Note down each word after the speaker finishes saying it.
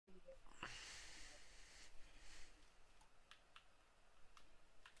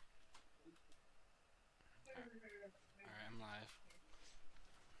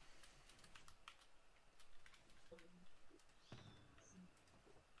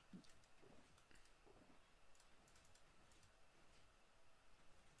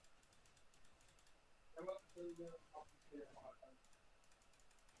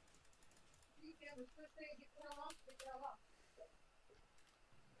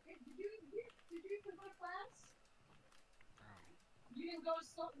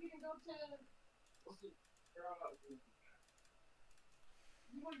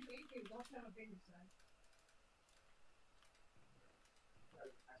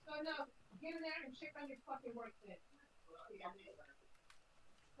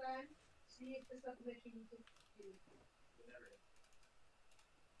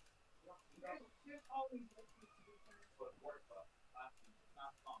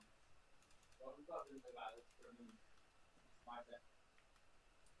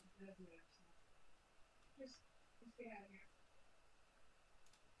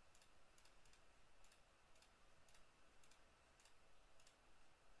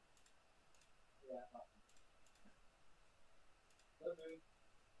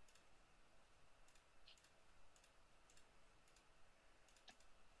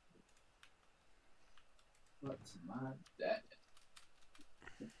What's my dad?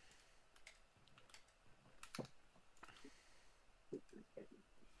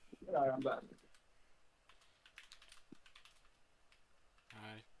 Alright, I'm back.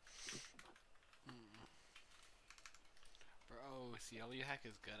 Alright. Bro, ceew hack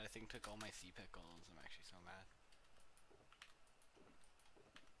is good. I think took all my sea pickles. I'm actually so mad.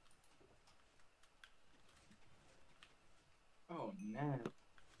 Oh, no.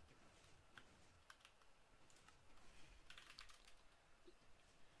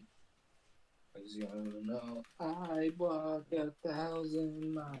 As you know, I walk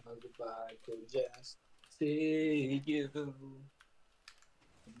 1,000 miles if I could just see you. Tonight,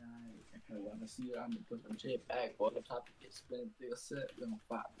 if I wanna see you, I'm gonna put some shit back, boy. The top get split, feel set, we on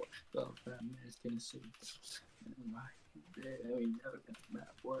fire, boy. 5 minutes, Tennessee. We never come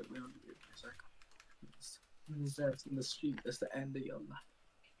back, boy. We don't do this. That's in the street, that's the end of your life.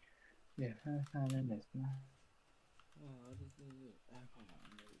 Yeah, I know this, man. Oh, this is it. Hold on,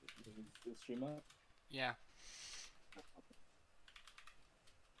 is the stream up? Yeah.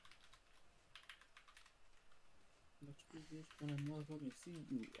 Much business when I motherfucking see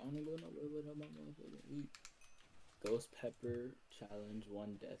you. I don't go nowhere without my motherfucking weed. Ghost pepper challenge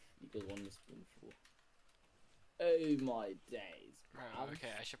 1 death equals 1 spoonful. Oh my days. Bro,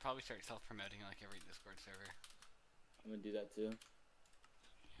 okay, I should probably start self-promoting like every Discord server. I'm gonna do that too.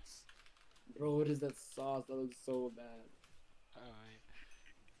 Yes. Bro, what is that sauce? That looks so bad. Oh, wait.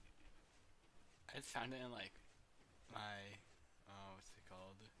 I just found it in like my, what's it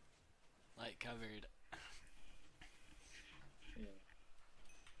called? Like covered. Yeah.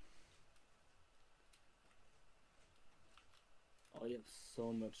 Oh, you have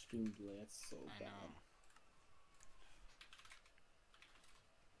so much stream delay. That's so bad. I know.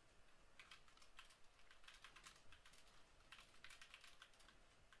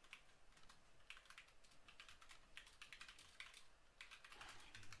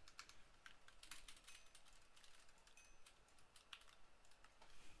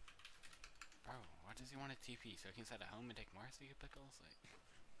 Bro, why does he want a TP? So he can sit at home and take more sea pickles? Like.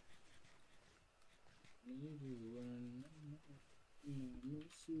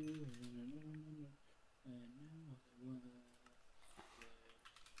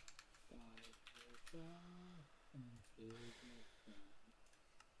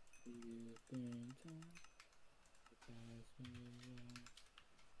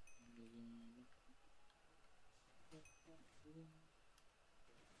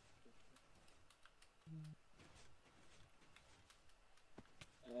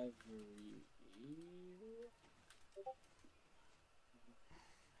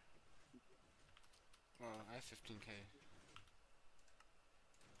 Well, I have 15k.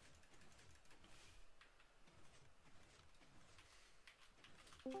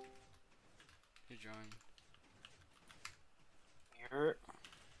 You join. You're.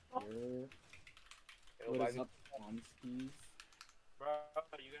 What is up, Tomskis? Bro,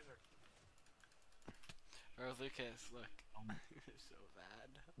 you guys are. Bro, Lucas, look. It's so bad.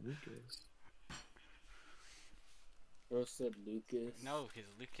 Lucas. Bro said Lucas. No,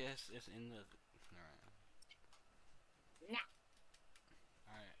 because Lucas is in the. Nah.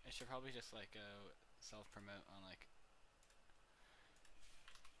 Alright, I should probably just like go self-promote on like.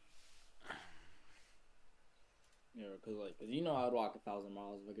 Yeah, cause you know I'd walk 1,000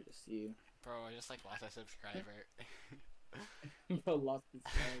 miles if I could just see you. Bro, I just like lost a subscriber. Bro, lost his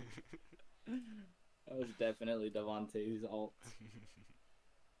phone. That was definitely Devontae's alt.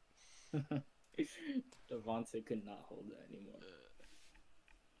 Devontae could not hold it anymore.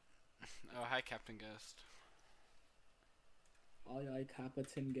 Oh, hi, Captain Ghost. Aye, aye,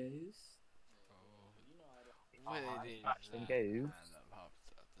 Captain Gaze. Oh. You know I'd What is Think that? I do. That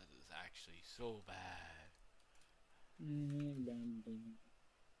pops up. That is actually so bad. Oh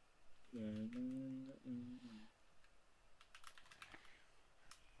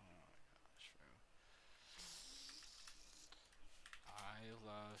my gosh, bro. I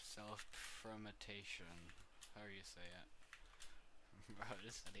love self-fermentation. How do you say it? Bro,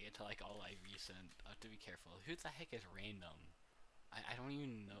 just setting it to like all I recent. I have to be careful. Who the heck is random? I don't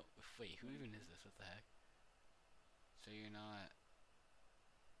even know. Wait, who even is this? What the heck? So you're not.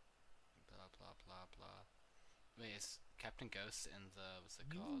 Blah blah blah blah. Wait, is Captain Ghost in the. What's it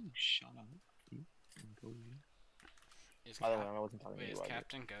called? Shut up. You can go. Is By the way, Cap- I wasn't talking to Wait, you is about it.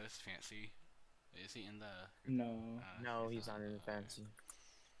 Captain Ghost fancy? Is he in the. No. No, he's not in the fancy.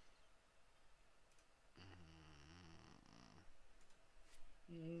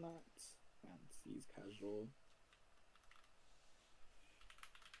 Not fancy. He's casual.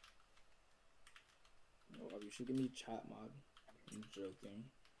 Oh, you should give me chat mod. I'm joking.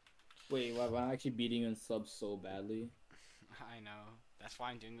 Wait, why am I actually beating you in subs so badly? I know. That's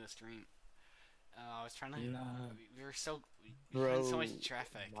why I'm doing the stream. I was trying to. Nah. We were so. We Bro, had so much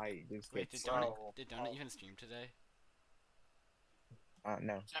traffic. might just Wait, get did Donut even stream today? no.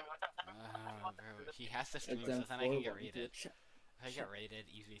 Bro, he has to stream It's so then I can get M4, rated. If I get rated,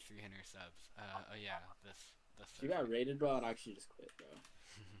 easy 300 subs. Oh yeah, this. If you got rated, bro, I'd actually just quit, bro.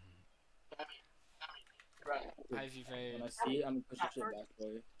 Hi, Vive. When I see it, I'm gonna push the shit back,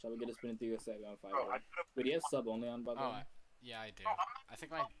 boy. Shall we get a spin into USA on 5? Wait, he has sub only on, by the Oh, way. yeah, I do. I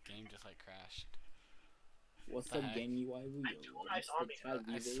think my game just like crashed. What's the up, heck? gang? Yo, I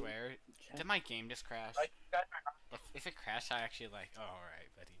swear. Did my game just crash? If it crashed, I actually like. Oh, alright,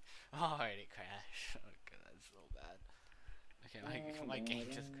 buddy. Alright, it crashed. Okay, that's so bad. Okay, my game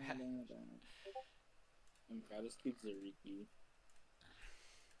just crashed. I'm proud to keep Zariki.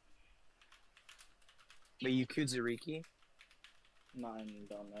 Wait, you queued Zariki? Not in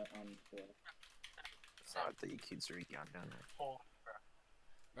Donut on 4. Oh, I thought you queued Zariki on down there.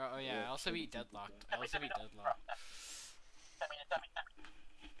 Bro, oh yeah, I also beat Deadlocked.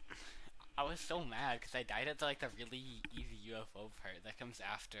 I was so mad because I died at the, like the really easy UFO part that comes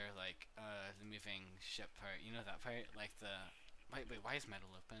after like the moving ship part. You know that part? Like the wait, why is metal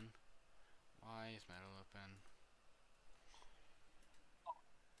open? Why is metal open?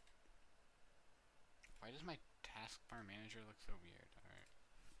 Why does my taskbar manager look so weird? Alright.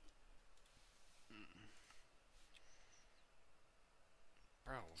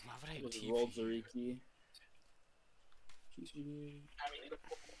 Bro, why would I TP? Roll Zariki. GG.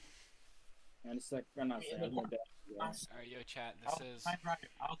 And it's like, I'm not saying, I'm not Alright, yo, chat. This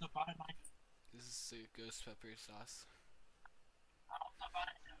is ghost pepper sauce.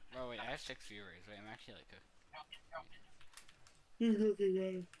 Oh wait, I have 6 viewers. Wait, I'm actually like a.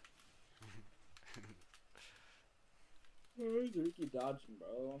 Oh, Zariki dodging,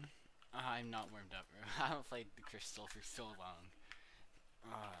 bro. I'm not warmed up, bro. I haven't played the crystal for so long. Oh,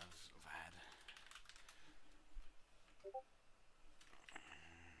 that was so bad.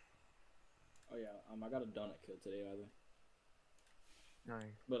 Oh yeah, I got a donut kill today, either.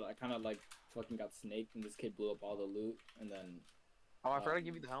 Nice. But I kind of like fucking got snaked, and this kid blew up all the loot, and then. Oh, I forgot to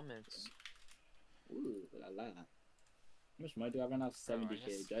give you the helmets. Ooh, la la. How much money do I have right now? 70k.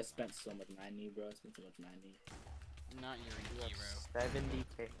 just- I spent so much money, bro. I spent so much money. Not your You have hero.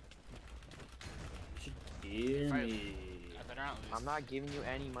 70k. You should hear If I- me. I better not lose. I'm not giving you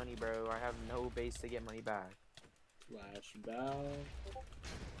any money, bro. I have no base to get money back. Flash bow.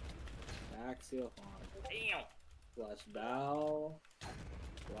 Qaxl on. Damn. Flash bow.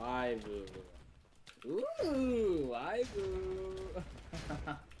 Waivu. Ooh, waivu.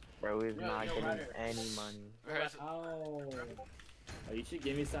 Bro, he's not getting any money. Whereas, Ow. Oh, you should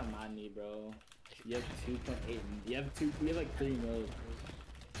give me some money, bro. You have 2.8. You have like 3 mils.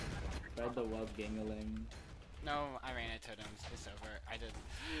 Spread the wealth, gangling. no, I ran at totems. It's over. I did.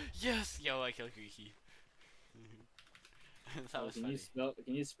 Yes! Yo, I killed Greeky. That was Can funny.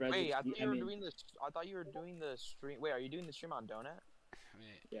 you spread Wait, the I thought you were doing this. I thought you were doing the stream. Wait, are you doing the stream on Donut?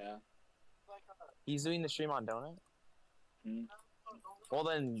 Wait. Yeah. He's doing the stream on Donut. Hmm. Well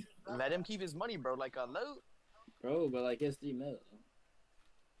then, let him keep his money, bro. Like a loot. Bro, but like it's 3 mil.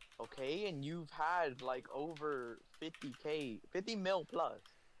 Okay, and you've had like over 50k, 50 mil plus.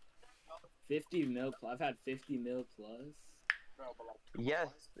 50 mil plus. I've had 50 mil plus. Yes,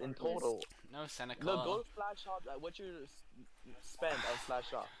 in total. No Seneca. Look, go to Slash Shop. What you spend on Slash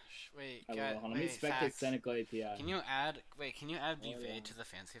Shop? Wait, I will. God, Hold on, let me wait, spec this Sax. Seneca API. Can you add Vive yeah. to the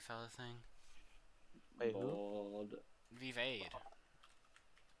fancy fella thing? Wait, who? Bold. Vivade.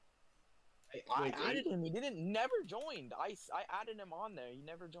 I Wait, added him. He never joined. I added him on there. He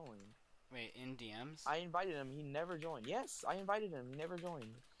never joined. Wait, in DMs? I invited him. He never joined. Yes, I invited him. He never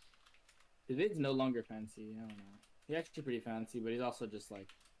joined. The vid's no longer fancy. I don't know. He's actually pretty fancy, but he's also just like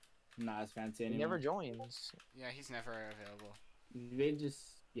not as fancy He anymore. never joins. Yeah, he's never available. Vid just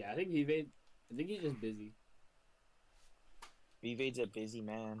I think he's just busy. VVade's a busy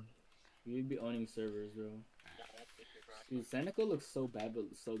man. He'd be owning servers, bro. Dude, Seneca looks so bad, but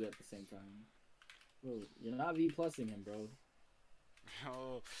so good at the same time. Bro, you're not V+ing him, bro.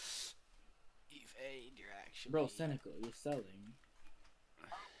 Oh, evade, you're actually. Bro, Seneca, you're selling.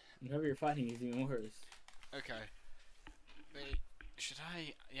 Whoever you're fighting is even worse. Okay. Wait, should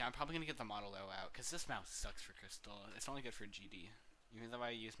I? Yeah, I'm probably gonna get the model though out, because this mouse sucks for Crystal. It's only good for GD. Even though I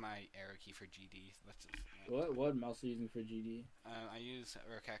use my arrow key for GD. Let's just. What mouse are you using for GD? I use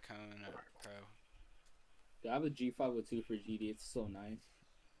Cone Pro. I have a G5 with 2 for GD. It's so nice.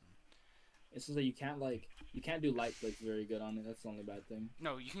 It's just that you can't do light clicks very good on it. That's the only bad thing.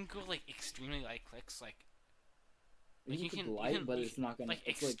 No, you can go like extremely light clicks, like You can light, but it's not gonna like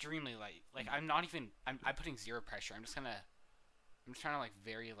extremely light. Like I'm not even. I'm putting zero pressure. I'm just trying to like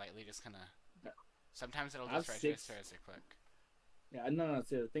very lightly, just kind of. Sometimes it'll just register as a click. Yeah, no.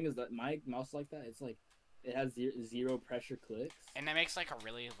 So the thing is that my mouse like that, it's like it has zero pressure clicks. And it makes like a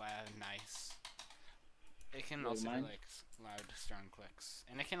really loud, nice. It can also do like loud, strong clicks,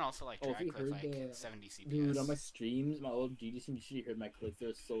 and it can also like drag click like 70 CPS. Dude, on my streams, my old GD streams, you should have heard my clicks.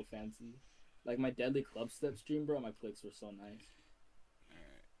 They're so fancy. Like my deadly club step stream, bro. My clicks were so nice.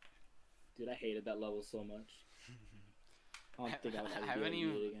 Alright. Dude, I hated that level so much. I don't think I would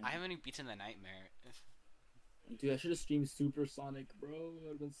I haven't beaten the nightmare. Dude, I should have streamed Supersonic, bro. It would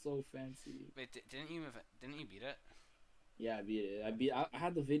have been so fancy. Wait, didn't you beat it? Yeah, I beat it. I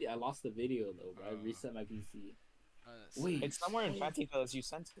had the video. I lost the video though, bro. I reset my PC. Wait, it's somewhere in Fancy Fellas. You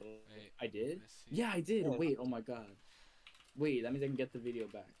sent it. Wait, I did? Yeah, I did. Yeah. Wait, oh my god. Wait, that means I can get the video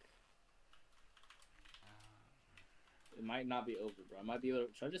back. It might not be over, bro. I might be able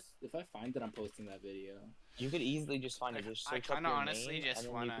to. Should I just, if I find that I'm posting that video. You could easily just find it. Just search I up kinda your honestly name, just and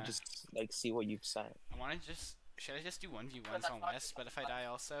then wanna. you could just like see what you've sent. I wanna just. Should I just do 1v1s on West? But if I die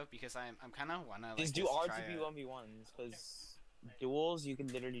also, because I'm kind of wanna like. Just do try RTB 1v1s, because duels you can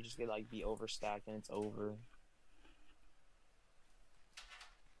literally just get like be overstacked and it's over.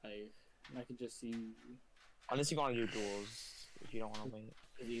 I can just see. Unless you want to do duels, if you don't want to wait.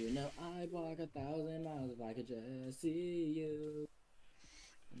 You know I'd walk 1,000 miles if I could just see you.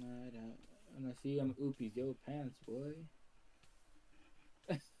 And I see I'm oopies your pants, boy.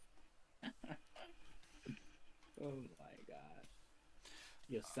 Oh my gosh.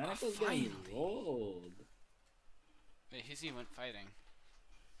 Yo, Seneca's getting rolled. Wait, who's he went fighting?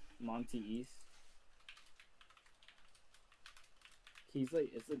 Monty East. He's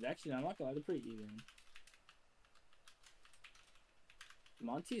like, it's actually, I'm not gonna lie, they're pretty even.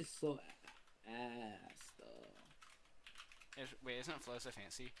 Monty is so ass though. Wait, isn't Flo so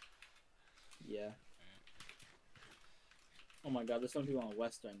fancy? Yeah. Oh my god, there's some people on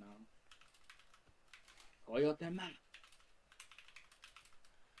West right now. Coyote man.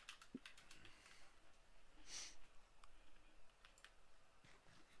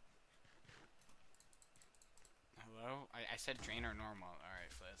 Hello? I said drain or normal.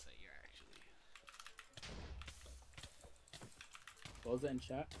 Alright, Flo, so you're actually. What was that in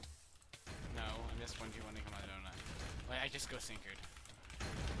chat? No, I'm just 1v1ing my donut. Wait, I just go sinkered.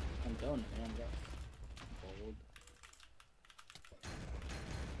 I'm done, man. Bold.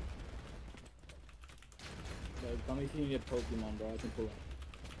 Yo, tell me if you need a Pokemon, bro. I can pull up.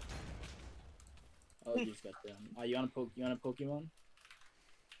 Oh, you just got them. Oh, you want a Pokemon?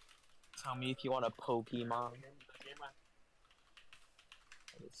 Tell me if you want a Pokemon.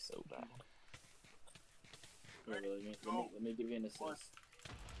 That is so bad. Wait, let me give you an assist.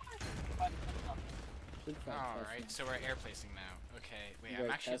 Alright, so we're air placing now. Okay, wait,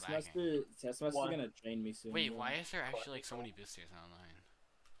 I'm actually lagging. Testmaster's gonna train me soon. Wait, bro. why is there actually like so many boosters online?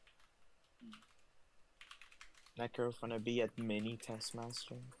 That girl's gonna be a mini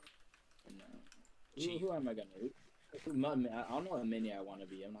Testmaster. No. Who am I gonna be? I don't know what mini I want to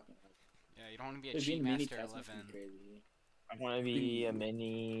be. I'm not gonna. Yeah, you don't want to be a cheat master 11. Crazy. I want to be a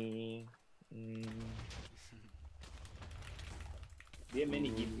mini. Be a mini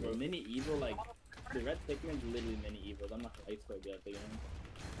evil, bro. Mini evil, like the red Pikmin's literally mini evils. I'm not gonna so good at the game.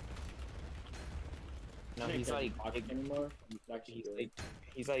 No, he's like anymore.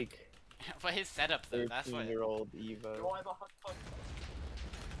 He's like. But his setup though, that's what. 13-year-old Evo.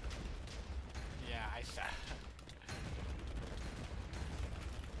 Yeah, I saw.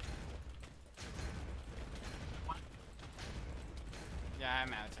 Yeah,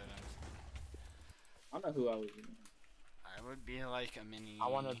 I'm out of them. I don't know who I was. Alright, I would be like a mini. I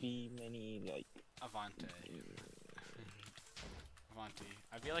wanna be mini like. Avante. Avanti.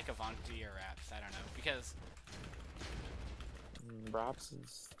 I'd be like Avanti or Raps. I don't know because. Raps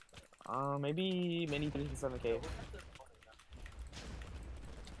is. Maybe mini 37K.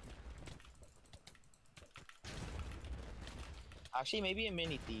 Actually, maybe a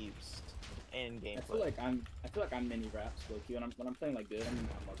mini thieves in gameplay. I feel like I'm mini raps low key when I'm playing like good. I'm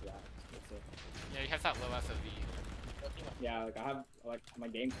like raps. That's it. Yeah, you have that low FOV. Yeah, like I have like my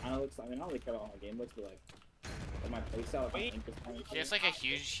game kind of looks. I mean, I don't really care about how my game looks, but like my playstyle. Like, Wait. She has like a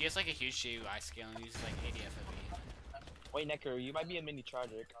huge UI scale and uses like 80 FOV. Wait, Necker, you might be a mini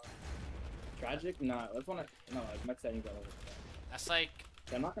tragic. Tragic? Nah, that's one. No, like my settings are over. That's like.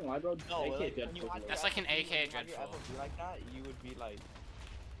 Yeah, I'm not gonna lie, bro. No, AK like, Dreadful. That's like an AK When you had Dreadful. your FOV like that, you would be like.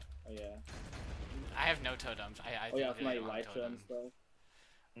 Oh yeah. I have no totems. I Oh yeah, really my don't want light show and totem.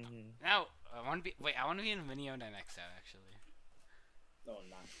 stuff. Now I want to be. Wait, I want to be in Minio and XO actually. No, I'm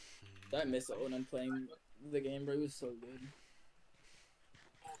not. Did I miss it when I'm playing the game, bro? It was so good.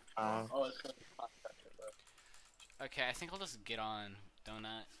 Oh, it's gonna be Okay, I think I'll just get on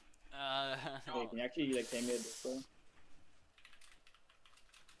Donut. Wait, can you actually like pay me a disco?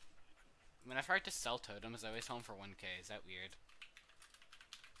 Whenever I have to sell totems, I always sell them for 1K. Is that weird?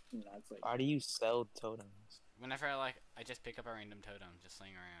 Nah, it's like. Why do you sell totems? Whenever I just pick up a random totem, just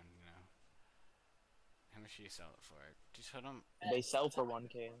laying around, you know. How much do you sell it for? Do you totem? They sell for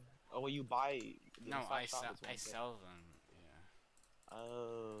 1K. Oh, well, you buy. the No, stock I shop sell. is I 1K. sell them. Yeah.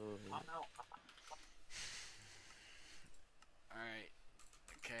 Oh. Alright.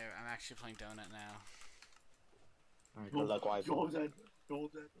 Okay, I'm actually playing Donut now. Alright, good luck, wife. golden.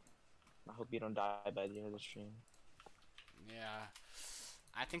 I hope you don't die by the end of the stream. Yeah.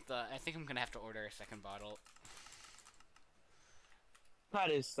 I think I'm gonna have to order a second bottle.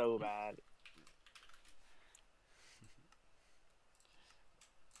 That is so bad.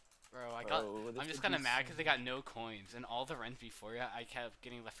 Bro, Bro, I'm just kinda mad because I got no coins, and all the runs before it, I kept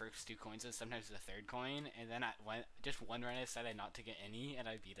getting the first 2 coins and sometimes the 3rd coin, and then just one run I decided not to get any, and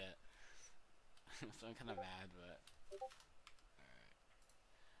I beat it. So I'm kinda mad, but... Alright.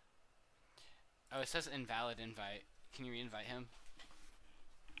 Oh, it says invalid invite. Can you re-invite him?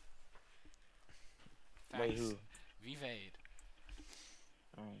 Wait, who? Vvade.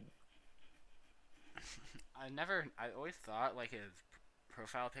 Alright. I always thought, like, his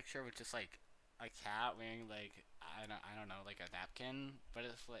profile picture was just, like, a cat wearing, like, I don't know, like a napkin, but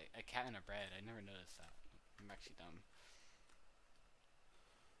it's, like, a cat in a bread. I never noticed that. I'm actually dumb.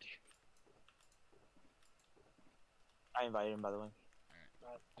 I invited him, by the way.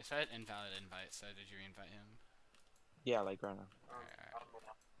 Alright. It said invalid invite, so did you re-invite him? Yeah, like right now. Alright.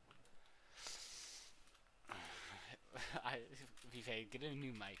 Vivek, get a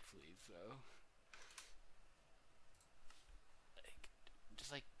new mic, please, though.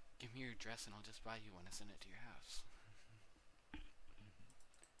 Just, like, give me your address and I'll just buy you one and send it to your house.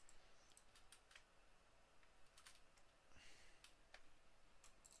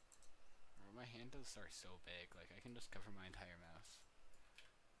 Bro, my hand does start so big, like, I can just cover my entire mouse.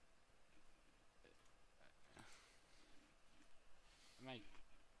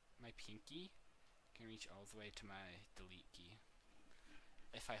 My pinky can reach all the way to my delete key.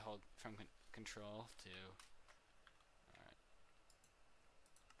 If I hold from control to...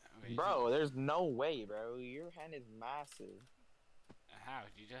 Alright. Bro, there's no way, bro. Your hand is massive. How?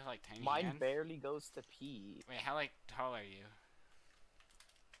 Do you just like tiny Mine hands? barely goes to pee. Wait, how like tall are you?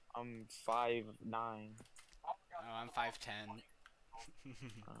 I'm 5'9". Oh, I'm 5'10".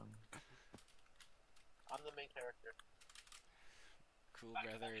 I'm the main character. Cool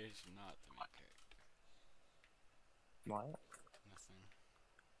brother is not the main character. What? Nothing.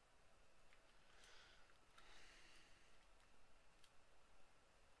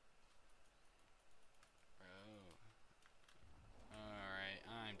 Bro. Alright,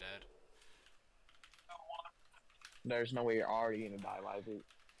 I'm dead. There's no way you're already gonna die live.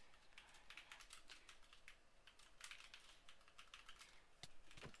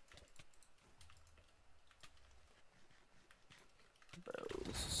 Bro,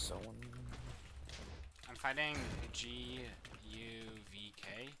 this is so annoying. I'm fighting GUVK.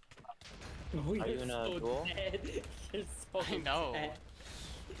 Oh, Are you in a duel? You're so I know. dead.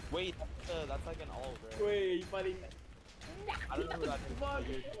 Wait, that's like an all, bro. Wait, you fighting? I don't know who that is, but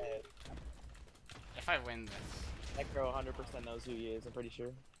you're dead. If I win this. That girl 100% knows who he is, I'm pretty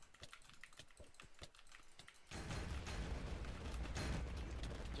sure.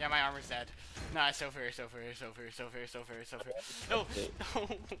 Yeah, my armor's dead. Nah, it's over, it's over, it's over, it's over, it's over, it's over. No! No!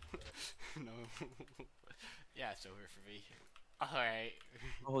 No. Yeah, it's over for me. Alright.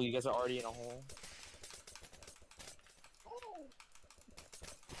 Oh, you guys are already in a hole?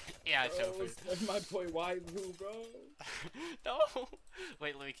 Yeah, it's over. That's my boy Waifu, bro. No.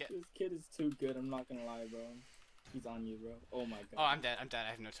 Wait, let me get. This kid is too good. I'm not gonna lie, bro. He's on you, bro. Oh my god. Oh, I'm dead. I'm dead.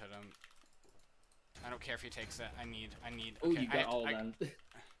 I have no totem. I don't care if he takes it. I need. Oh, Okay, you got all of them.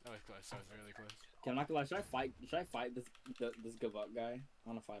 That was close. That was really close. Okay, I'm not gonna lie. Should I fight this give up guy? I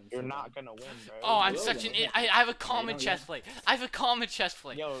wanna fight him. You're so not bad. gonna win, bro. Oh, I'm will such win. an idiot. I have a Yeah, common yeah. chest plate. I have a common chest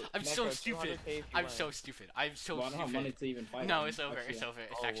plate. Yo, I'm so Necro, stupid. 200K if you I'm win. so stupid. I'm so Well, I don't have money stupid. to even fight No, him. it's over. Actually, It's over.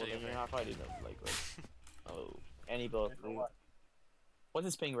 It's Oh, actually well, then over. you're not fighting them, like. Oh, any both. What's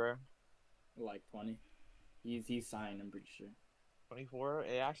his ping, bro? Like 20. He's signed. I'm pretty sure. 24.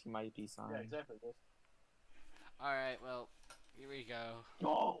 It actually might be signed. Yeah, exactly. All right. Well, here we go.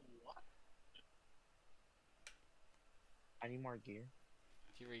 Oh, what? I need more gear.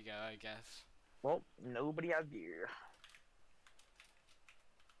 Here we go. I guess. Well, nobody has gear.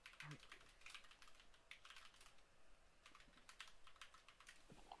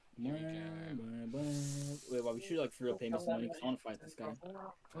 Here we go. Wait, well, we should like for real pay me some money because I want to fight this guy.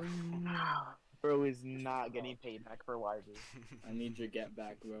 Bro is not getting paid back for YV. I need your get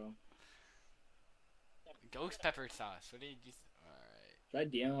back, bro. Ghost pepper sauce. What did you? Alright.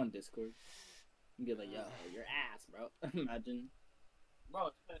 Should I DM on Discord? And be like, yo, your ass, bro. Imagine. Bro,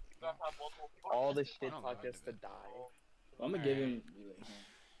 you gotta have multiple people. All this shit I don't know talk how to just do to it. die. Well, I'm gonna give him. Like,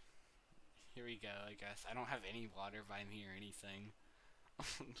 Here we go. I guess I don't have any water by me or anything.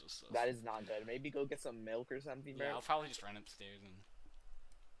 Just so That is not good. Maybe go get some milk or something, bro. Yeah, I'll probably just run upstairs and.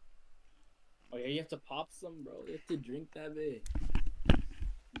 oh yeah, you have to pop some, bro. You have to drink that bit.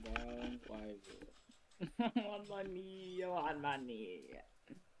 Bro, why? On my knee, yo, on my knee.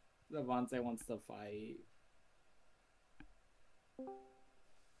 Levante wants to fight.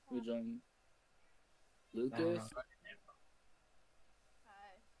 We join. Lucas.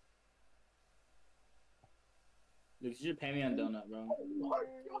 Hi. Lucas, you should pay me on donut, bro.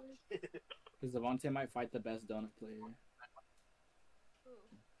 Because Levante might fight the best donut player.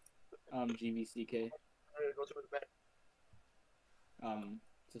 Who? GVCK. Go to the bed.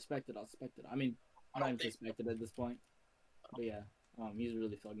 Suspected. I'll suspect it. I mean, I'm not even suspected at this point. But yeah, he's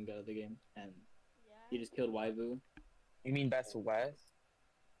really fucking good at the game, and Yeah. he just killed Waivu. You mean Best West?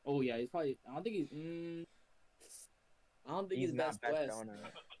 Oh yeah, he's probably. I don't think he's. I don't think he's, not best Best West.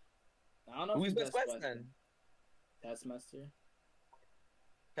 Donut. I don't know. Who's if he's Best West then? Taskmaster.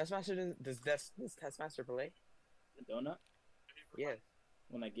 Taskmaster does Taskmaster play? The donut. Yes.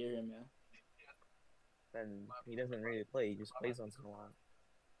 When I gear him, yeah. Then he doesn't really play. He just plays once in a while.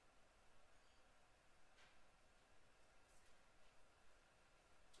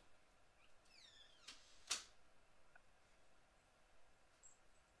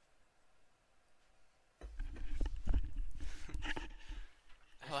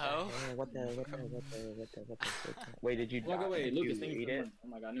 Hello. What the? Wait, did you? Look away, did Lucas. you Thank you eat for it? running. Oh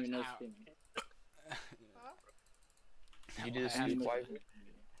my god, I didn't even know Ow. this thing. You just I have- eat twice? Wait.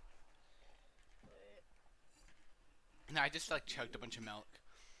 No, I just like chugged a bunch of milk.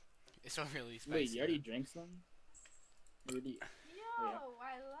 It's so really spicy. Wait, you already drank some? Already? Yo,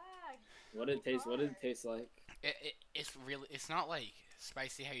 I lagged. What did it taste? What did it taste like? It's really. It's not like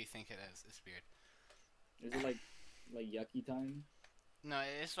spicy how you think it is. It's weird. Is it like yucky time? No,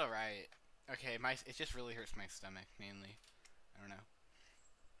 it's alright. Okay, it just really hurts my stomach mainly. I don't know.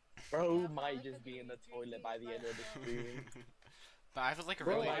 Bro Yeah, might look just at be the in the green toilet by the end of the stream. But I have like a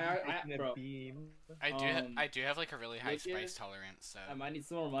Bro, really. bro. I do have like a really high Lucas, spice tolerance. So. I might need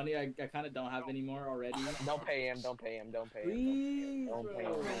some more money. I kind of don't have any more already. Don't pay him. Don't pay him. Don't pay him. Please, Don't pay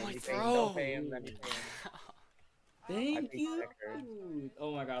him. bro. Let my me pay him. throat. Don't pay him. Let me pay him. Thank I you. think that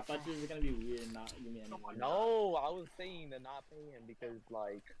Oh my god, I thought you were gonna be weird and not give me any money. No, I was saying to not pay him because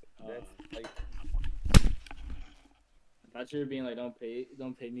like that's like I thought you were being like, don't pay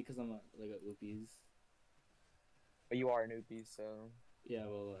me because I'm like a oopies. but you are a newbie, so Yeah,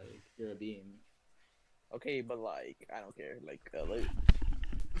 well, like you're a beam. okay, but like I don't care. Like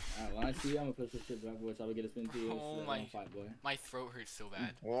Alright, when I see you, I'm gonna push this shit back, which I will get a spin to you. Oh so my- don't fight, boy. My throat hurts so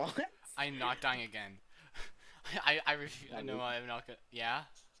bad. what? I'm not dying again. I refuse. Yeah, No, Luke. I'm not gonna. Yeah.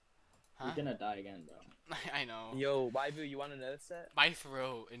 Huh? You're gonna die again, bro. I know. Yo, Waifu, you want another set? My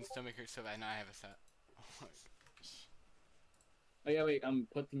throat and stomach hurts so bad. Now I have a set. Oh my gosh. Oh yeah, wait. Can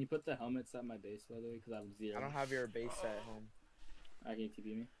you put the helmets at my base by the way? Because I have 0. I don't have your base set at home. Can you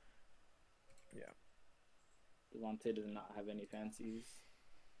TP me? Yeah. Devontae does not have any fancies.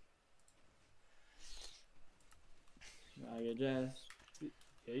 I get dressed.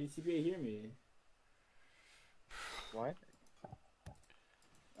 Yeah, you CPA hear me. What?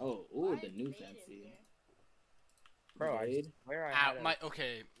 Oh, Why ooh, the is new Nate in fancy. here? Bro, I Blade? swear I Ow, had a- my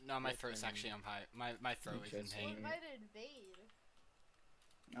okay. No, my Yes, throat's I actually on high. My throat is in Interesting. Who pain. invited Vade?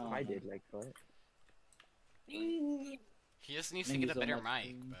 I did like what? He just needs to Thank get you a so better much.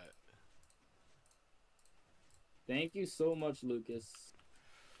 mic, but Thank you so much, Lucas.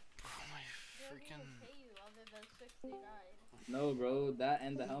 oh my They didn't even freaking. pay you other than 69. No, bro, that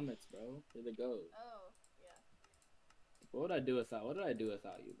and the helmets, bro. Here they go. Oh, yeah. What would I do without? What did I do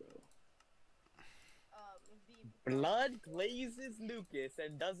without you, bro? The Blood glazes Lucas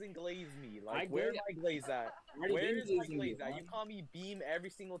and doesn't glaze me. Like, where glaze- my glaze at? Already Where been is my glazing glaze you, at? huh? You call me beam every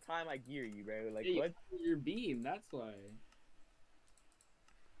single time I gear you, bro. Like, Yeah, what? Your beam. That's why.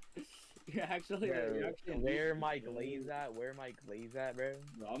 You're actually. Bro, You're actually where beam, my bro. glaze at? Where my glaze at, bro?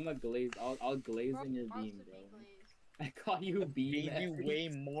 Bro, I'm a glaze. I'll glaze in your beam, bro. I call you beam. Gave you every- way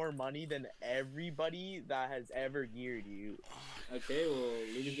more money than everybody that has ever geared you. Okay, well,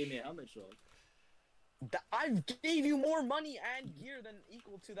 Lucas gave me a helmet show. I gave you more money and gear than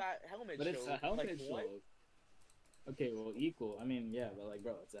equal to that helmet But show. it's a helmet Like, show. what? Okay, well, equal. I mean, yeah, but like,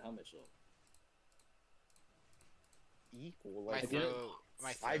 bro, it's a helmet show. Equal. My Like, throat.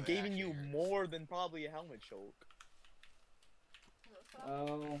 My throat I've given actually you hurts. more than probably a helmet choke.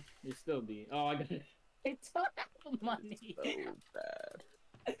 Oh, you're still beam. Oh, I got it. It's not money. So bad.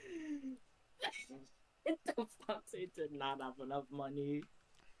 The Fonte did not have enough money.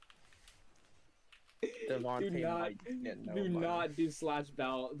 Devontae do not, might get no do money. not do slash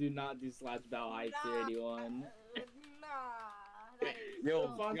bell. Do not do slash bell heights to anyone. Nah, that is Yo,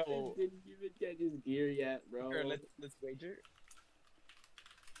 so Fonte yo. didn't even get his gear yet, bro. Here, let's wager.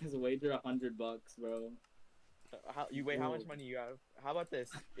 His wager $100, bro. How much money you have? How about this?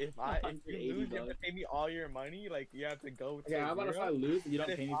 If you $180 lose, you have to pay me all your money. Like, you have to go to Okay, how about if I zero? lose and you don't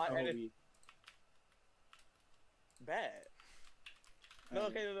And pay if me I- for a and whole if- week? Bet. No,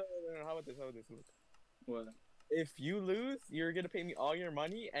 Alright. okay, no. How about this? Look. What? If you lose, you're gonna pay me all your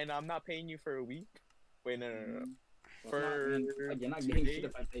money, and I'm not paying you for a week. Wait, no. Well, For you're not 2 getting days. shit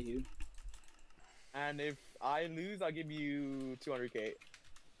if I pay you. And if I lose, I'll give you 200k.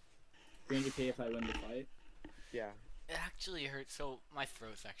 300k if I win the fight. Yeah. It actually hurts. So my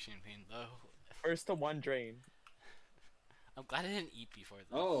throat's actually in pain though. First to one drain. I'm glad I didn't eat before this.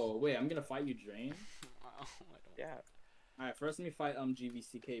 Oh wait, I'm gonna fight you, Drain. Oh, I don't. Yeah. All right, first let me fight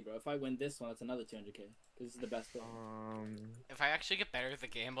GVCK, bro. If I win this one, that's another 200k. Cause this is the best thing. If I actually get better at the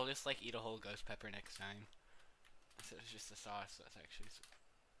game, I'll just like eat a whole ghost pepper next time. So it's just a sauce. That's actually.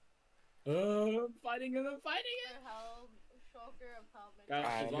 I'm fighting him. I'm fighting him. Shulker of helmet. Guys,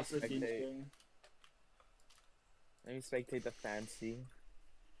 Alright, she's let off me for team spectate. string. Let me spectate the fancy.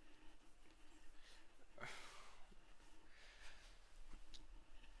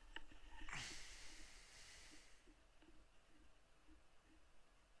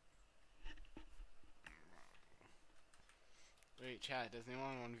 Wait, chat. Does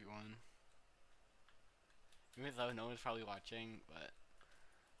anyone 1v1? Even though no one's probably watching, but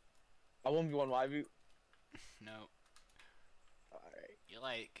I won't be one live. no. Alright. You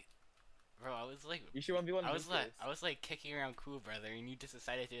like, bro. I was like, You should 1v1 I was like kicking around Cool Brother, and you just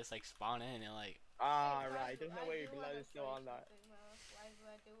decided to just like spawn in and like. Alright, there's no way blood is still on that. Why do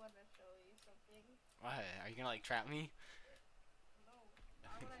I do want to show you something? What? Are you gonna like trap me? No.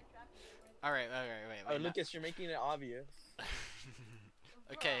 Why would I trap you? All right, wait. Oh, no. Lucas, you're making it obvious.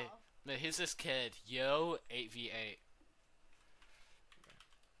 Okay, Bro. but here's this kid, yo, 8v8.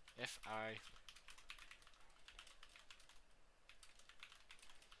 If I.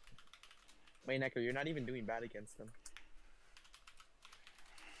 Wait, Necker, you're not even doing bad against them.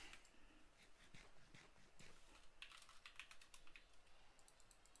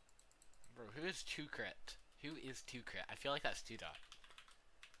 Bro, who is 2 crit? Who is 2 crit? I feel like that's 2 dot.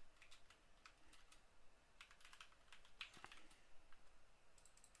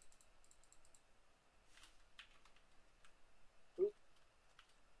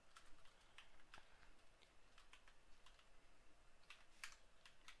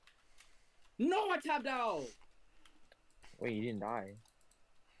 No, I tapped out. Wait, you didn't die.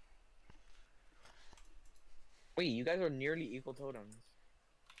 Wait, you guys are nearly equal totems.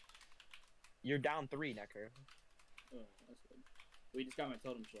 You're down 3, Necker. Oh, that's good. We just got my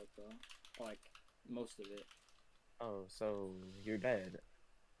totem shot though. Or, like most of it. Oh, so you're dead.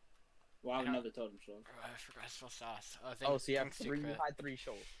 Well, I have another totem shot. Bro, I forgot to spell sauce. Oh, so you have thanks, 2 3. You crit. had 3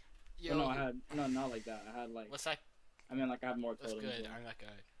 shows. Yo, Well, no, I had not like that. I had like what's that? I mean like I have more That's totems. good. yeah. I'm that guy.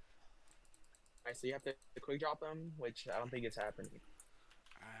 Alright, so you have to quick drop them, which I don't think it's happening.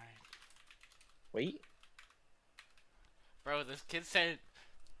 Alright. Wait. Bro, this kid said.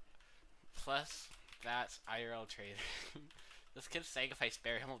 Plus, that's IRL trade. This kid's saying if I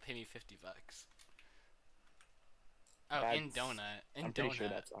spare him, he'll pay me $50. Oh, in That's- donut. In I'm donut. pretty sure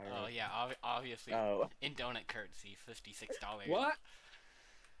that's Oh IRL. yeah, obviously. Oh. In donut currency, $56. What?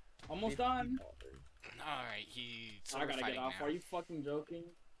 Almost done. Alright, he. So I we're gotta get fighting off. now. Are you fucking joking?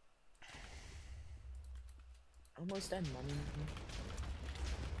 Almost done, mommy.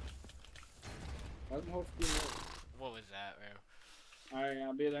 Let him hold speed. What was that, bro? Alright,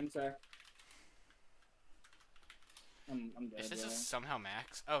 I'll be there in a sec. I'm dead, If this bro. is somehow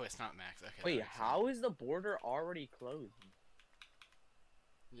max. Oh, it's not max. Okay. that Wait, makes sense. how is the border already closed?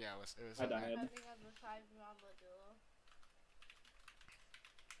 Yeah, it was. I at died. max. Depending on the size of the duo.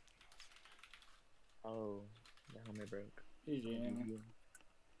 Oh, the helmet broke. GG.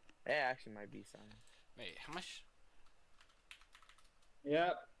 It actually might be sign. Wait, how much?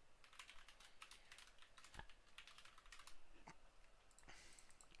 Yep.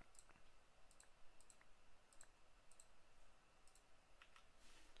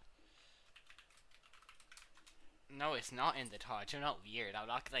 No, it's not in the touch. I'm not weird. I'm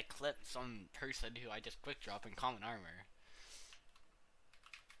not gonna clip some person who I just quick drop in common armor.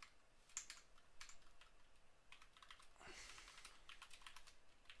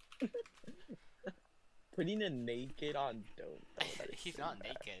 Putting a naked on dope. though, that is He's so not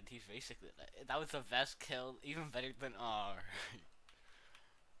bad. naked. He's basically. That was the best kill. Even better than. Oh.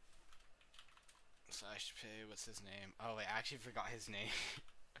 Slash pay. What's his name? Oh wait, I actually forgot his name.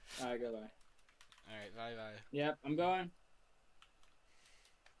 Alright, goodbye. Alright, bye bye. Yep, I'm going.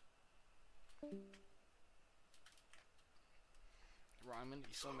 Bro, I'm gonna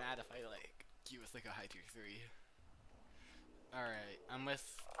be so mad if I like queue with like a high tier 3. Alright, I'm with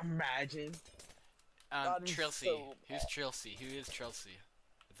Imagine. That'd be Trilsey. so Who's Trilsey? Who is Trilsey?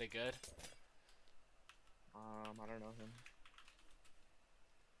 Is they good? I don't know him.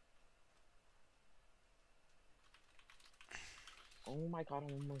 Oh my god,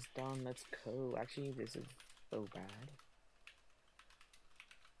 I'm almost done. Let's go. Actually, this is so bad.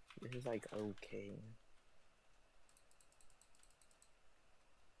 This is like okay.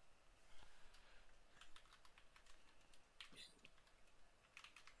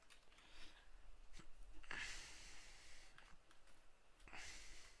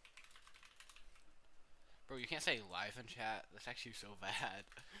 Bro, you can't say live in chat. That's actually so bad.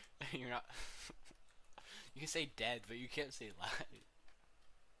 You're not. You can say dead, but you can't say live.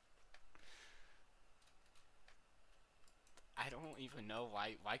 I don't even know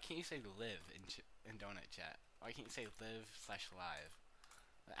why. Why can't you say live in donut chat? Why can't you say live/live?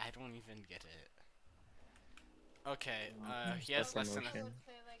 I don't even get it. Okay, he has less than. I would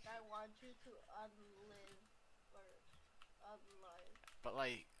say like I want you to unlive or unlive. But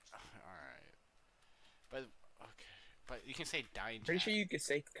like, alright. But okay, but you can say die in chat. Pretty sure you could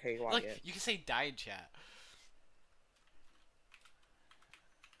say KY. Like you can say die in chat.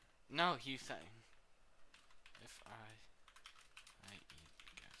 No, he's saying if I eat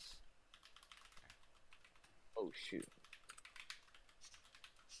guess. Oh shoot.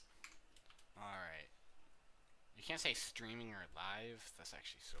 Alright. You can't say streaming or live. That's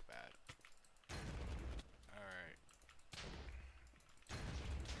actually so bad. Alright.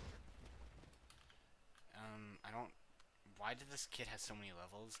 I don't. Why did this kid have so many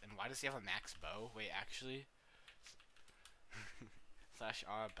levels? And why does he have a max bow? Wait, actually. Slash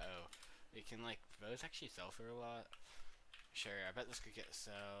R bow. It can like bows actually sell for a lot. Sure, I bet this could get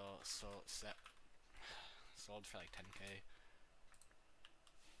sold for like 10k.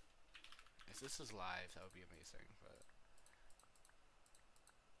 If this is live, that would be amazing. But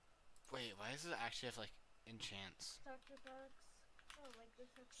wait, why does it actually have like enchants? Texture packs. I don't like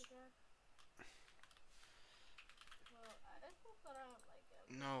this texture pack. Well, I think that I don't like it.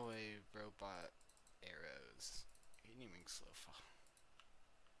 No way, robot arrows. You didn't even slow fall.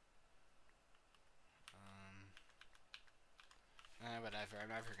 Whatever. I'm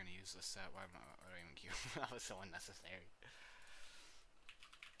never gonna use this set. Why am I even queue? That was so unnecessary.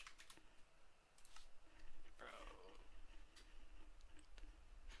 Bro.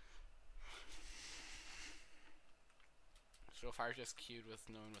 So far, just queued with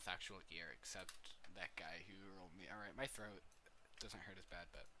no one with actual gear except that guy who rolled me. Alright, my throat doesn't hurt as bad,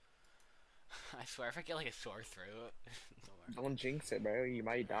 but I swear if I get like a sore throat, Don't jinx it, bro. You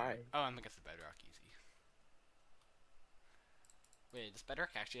might die. Oh, I'm against the bedrock easy. Wait, this bedrock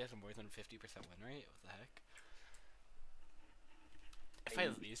actually has a more than 50% win rate? What the heck? If I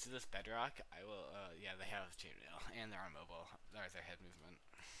lose to this bedrock, I will, yeah, they have chainmail, and they're on mobile. There's their head movement.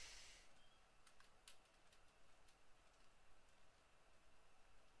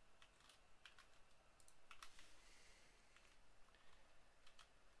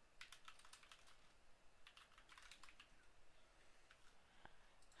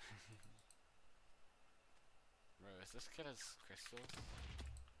 Bro, is this kid as crystal?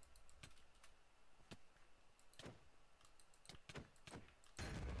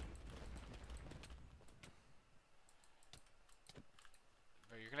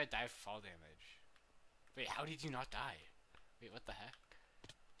 never died of fall damage. Wait, how did you not die? Wait, what the heck?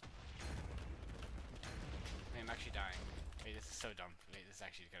 Wait, I'm actually dying. Wait, this is so dumb. Wait, this is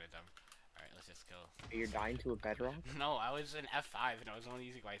actually kind of dumb. Alright, let's just kill. You're dying to a bedrock? No, I was in F5 and I was only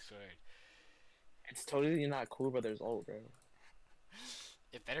using my sword. It's totally not cool, but there's ult, bro.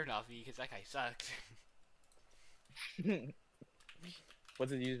 It better not be, because that guy sucked.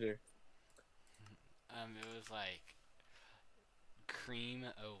 What's his user? It was like... Cream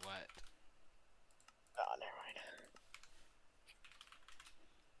oh what? Oh, never mind.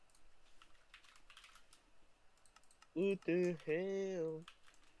 What the hell?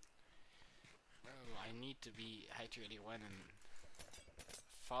 Oh, I need to be Hydrated 1 and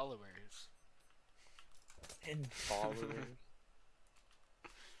followers. And followers.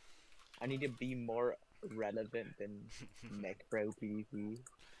 I need to be more relevant than necro PvP. I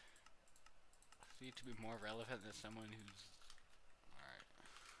need to be more relevant than someone who's... Alright.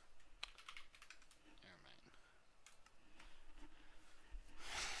 Never mind.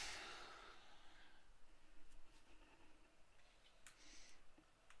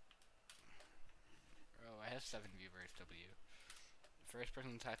 Oh, I have 7 viewers, W. First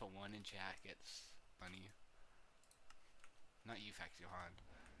person to type a 1 in chat gets money. Not you, Fax Johan.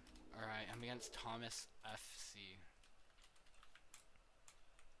 Alright, I'm against Thomas FC.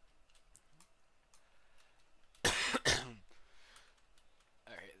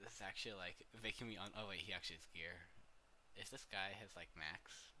 Alright, this is actually like making me on. Oh, wait, he actually has gear. If this guy has like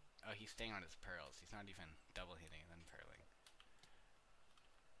max. Oh, he's staying on his pearls. He's not even double hitting and then pearling.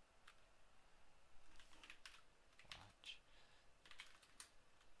 Watch.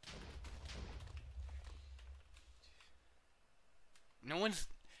 No one's.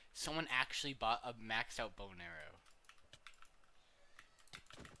 Someone actually bought a maxed out bow and arrow.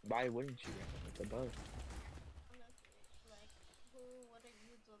 Why wouldn't you? It's a bow. Honestly, like, who wouldn't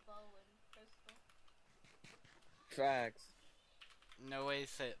use a bow and crystal? Facts. No way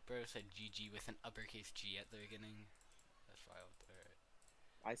said bro said GG with an uppercase G at the beginning. That's wild. Alright.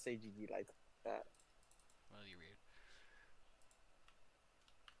 I say GG like that. Well, you're weird.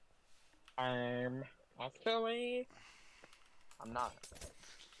 Actually, I'm not.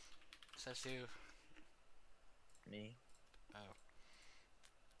 Ceew. Me. Oh.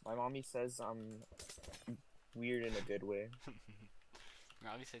 My mommy says I'm weird in a good way.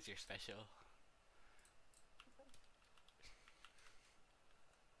 Robbie says you're special.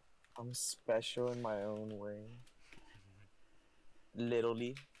 I'm special in my own way.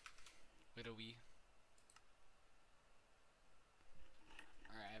 Literally. Widowy.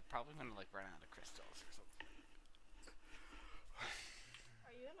 Alright, I'm probably gonna like run out of crystals or something.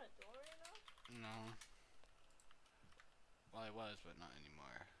 Are you in a door right now? No. Well, I was, but not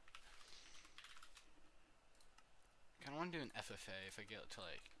anymore. Kinda wanna do an FFA if I get to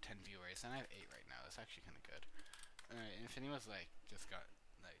like 10 viewers, and I have 8 right now. That's actually kinda good. Alright, and if anyone's like, just got,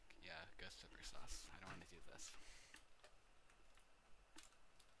 like, yeah, goes to their sauce. I don't wanna do this.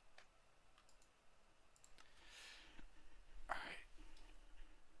 Alright.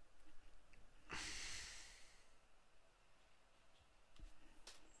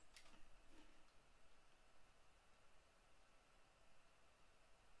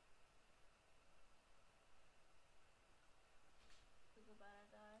 Is about to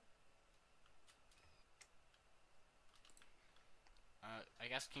die. I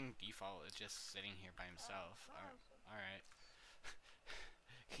guess King Default is just sitting here by himself. Awesome. Alright.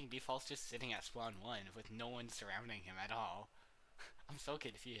 King Default's just sitting at spawn 1 with no one surrounding him at all. I'm so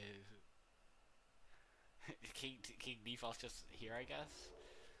confused. King Default's just here, I guess?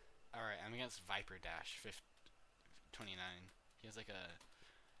 Alright, I'm against Viper Dash 29. He has like a...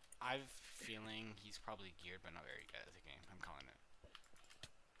 I'm feeling he's probably geared but not very good at the game. I'm calling it.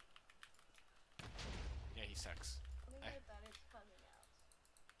 Yeah, he sucks. I think I bet it's coming out.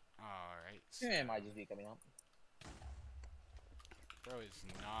 Alright. Yeah, it might just be coming out. Bro is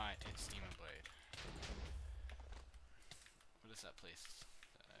not at Steam and Blade. What is that place?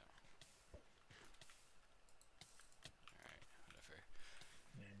 Alright, whatever.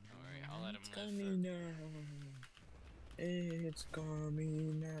 Don't worry, I'll let him It's live coming now. It's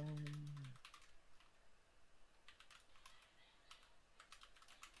coming now.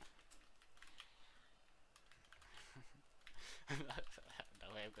 No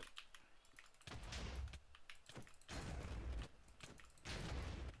way I'm gonna...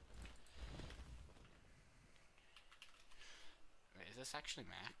 Wait, is this actually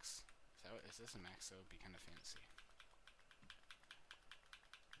max? Is this a max? That would be kind of fancy.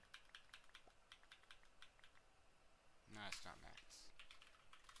 No, it's not max.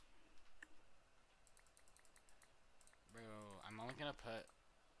 Bro, I'm only gonna put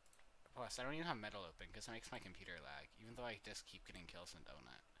Plus, I don't even have metal open because it makes my computer lag, even though I just keep getting kills in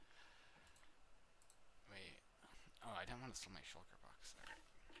donut. Wait. Oh, I didn't want to steal my shulker box.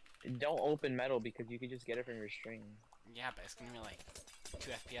 Sorry. Don't open metal because you could just get it from your stream. Yeah, but it's gonna be like 2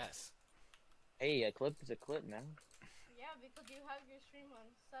 FPS. Hey, a clip is a clip, man. Yeah, because you have your stream on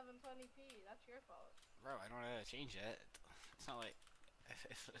 720p. That's your fault. Bro, I don't know how to change it. It's not like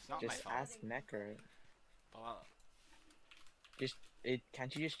it's not my Just fault. ask Necker. Well,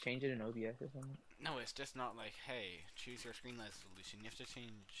 Can't you just change it in OBS or something? no, it's just not like, hey, choose your screen resolution. You have to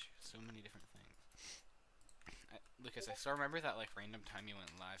change so many different things. Lucas, I still remember that like random time you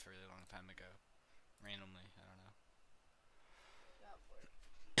went live a really long time ago. Randomly, I don't know. Yeah, boy.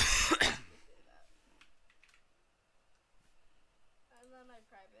 You say that. And then I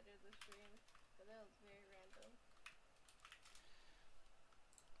privated the stream, but that was very random.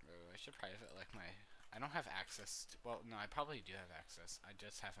 Bro, I should private like my. I don't have access to. Well, no, I probably do have access. I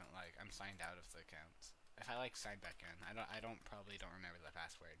just haven't like. I'm signed out of the accounts. If I like sign back in, I probably don't remember the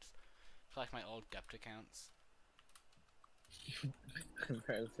passwords. For like my old Gupt accounts.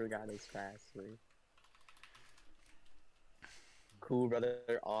 I forgot his password. Cool brother,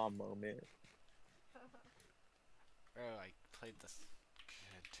 aw moment. Bro, I played this.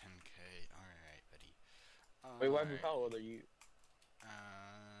 Good 10k. Alright, buddy. Wait, Alright. how old are you?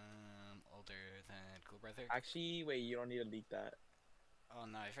 Older than Cool Brother. Actually, wait, you don't need to leak that. Oh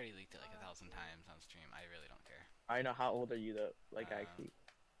no, I've already leaked it like 1,000 times on stream. I really don't care. I know, how old are you though? Like, actually.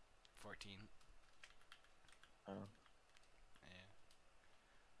 14. Oh. Yeah.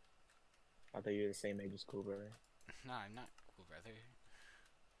 I thought you were the same age as Cool Brother. No, I'm not Cool Brother.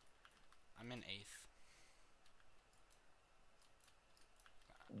 I'm in 8th.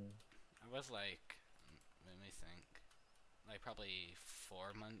 I was like, let me think, like probably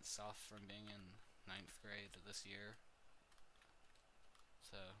 4 months off from being in 9th grade this year.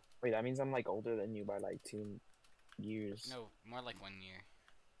 So. Wait, that means I'm like older than you by like 2 years. No, more like 1 year.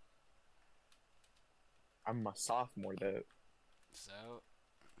 I'm a sophomore though. So.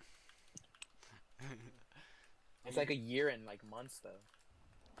 It's like a year and like months though.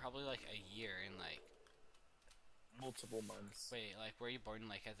 Probably like a year and like. Multiple months. Wait, like were you born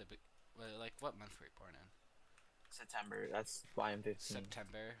like at the like what month were you born in? September. That's why I'm 15.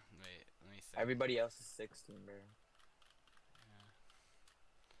 September. Wait, let me think. Everybody else is 16, bro. Yeah.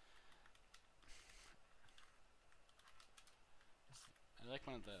 I like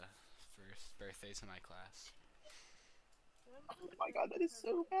one of the first birthdays in my class. Oh my god, that is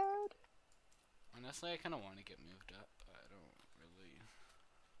so bad. Honestly, I kind of want to get moved up, but I don't really.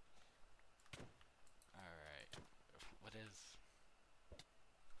 Alright. What is.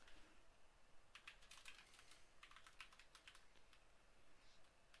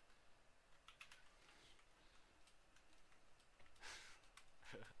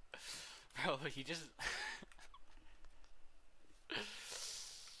 Bro, he just.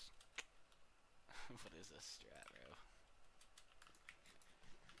 What is this strat, bro?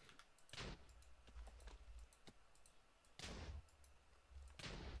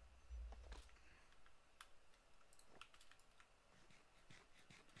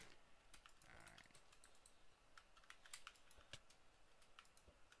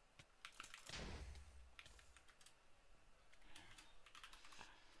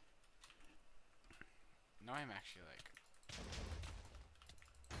 Now I'm actually like.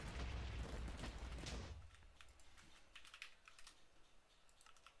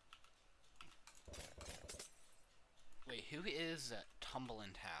 Wait, who is Tumble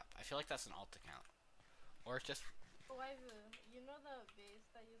and Tap? I feel like that's an alt account. Or it's just. Waifu, you know the base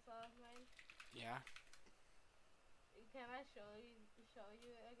that you saw of mine? Yeah? Can I show you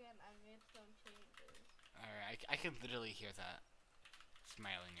it again? I made some changes. Alright, I can literally hear that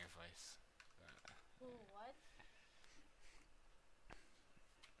smile in your voice. What?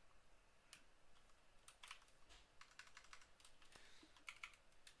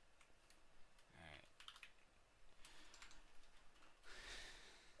 Alright.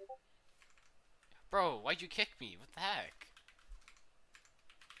 Bro, why'd you kick me? What the heck?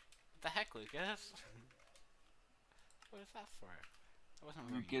 What the heck, Lucas? What is that for? That wasn't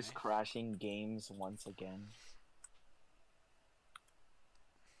very Lucas nice. crashing games once again.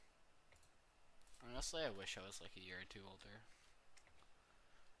 Honestly, I wish I was like a year or 2 older.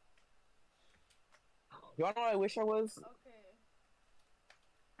 You wanna know what I wish I was? Okay.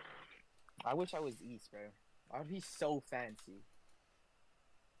 I wish I was East, bro. I'd be so fancy.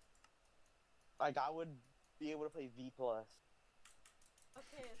 Like, I would be able to play vplus.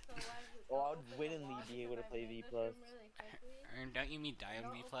 Okay, so Waifu, Or don't I'd open the willingly wall be able because to I play made this vplus. room really quickly. Don't you mean Diam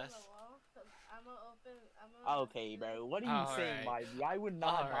Don't B+? open the wall, 'cause I'm gonna Okay, do bro. What are you saying, Alright. Ivy? I would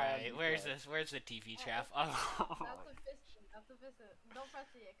not die. Alright, where's this? Where's the TV trap? Oh. That's a piston. That's a piston. Don't press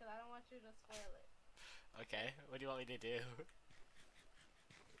it yet, cause I don't want you to spoil it. Okay, what do you want me to do?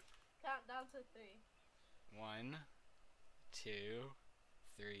 Count down to 3. 1, 2,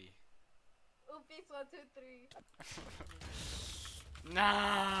 3. Oopies, 1, 2, 3.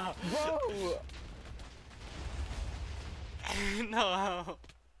 No! Bro! No!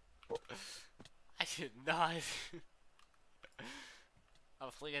 I should not.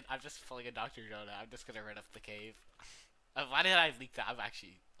 I'm just pulling a Dr. Jonah. I'm just gonna run up the cave. Why did I leak that? I'm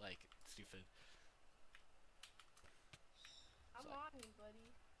actually, like, stupid. I'm on you,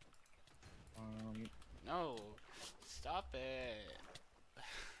 buddy. No! Stop it!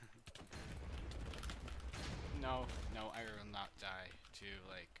 No, I will not die to,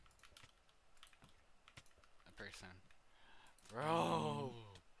 like, a person. Bro!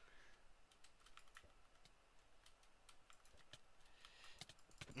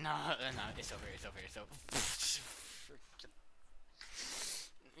 No, it's over.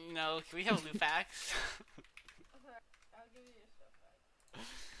 No, can we have loot packs? Okay, I'll give you your stuff back.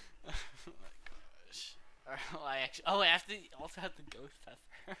 Oh my gosh. I have to also have the ghost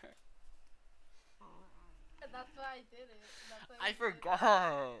pepper. That's why I did it. That's why I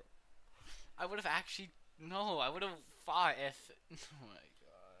forgot. I would have actually I would have fought if. Oh my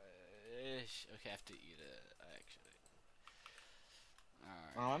gosh. Okay, I have to eat it actually.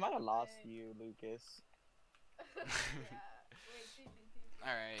 Alright. I might have lost you, Lucas. Yeah. Wait, TP.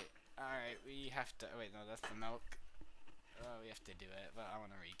 Alright, we have to. Wait, no, that's the milk. Oh, we have to do it, but I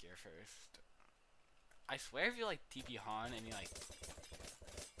want to re-gear first. I swear if you like TP Han and you like.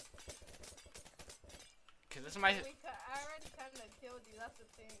 Cause this is my. I already kind of killed you. That's the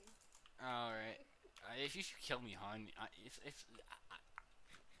thing. Alright. If you should kill me, Han,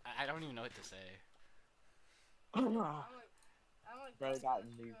 I don't even know what to say. I'm like Bro, that's got so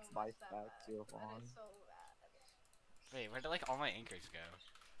nuked true, by much that bad. Steel That Fawn. is so bad. Wait, where did like all my anchors go?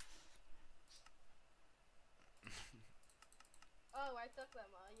 Oh, I took them.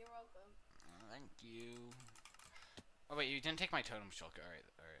 You're welcome. Thank you. Oh wait, you didn't take my totem shulker.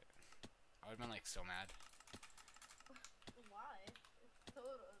 Alright. I would've been like so mad. Why? It's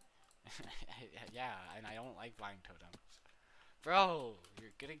total. Yeah, and I don't like blind totems. Bro,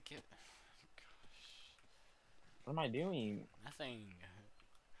 you're gonna get. Gosh. What am I doing? Nothing.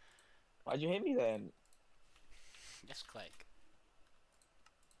 Why'd you hit me then? Just click.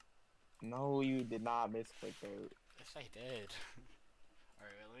 No, you did not misclick though. Yes, I did.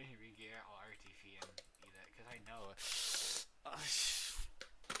 Alright, let me re-gear all RTP and eat it, because I know.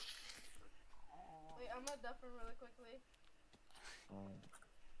 Wait, I'm gonna dump him really quickly.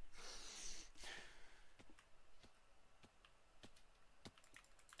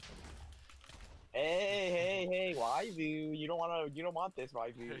 Hey, Waivu, you don't want this,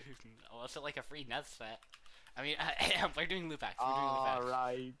 Waivu. Also, like a free net set. I mean, we're doing loot packs. We're doing loot packs.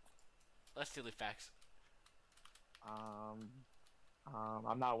 Alright. Let's do loot packs.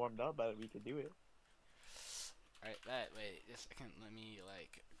 I'm not warmed up, but we could do it. Alright, wait, just a second, let me,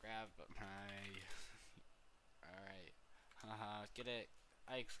 like, grab my... Alright. Haha, get it.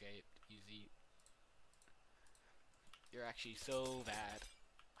 I escaped. Easy. You're actually so bad.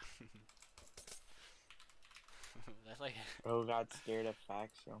 That's like... Bro got scared of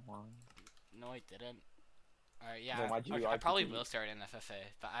faction one. No, I didn't. Alright, yeah, Then why'd you I RTP? probably will start an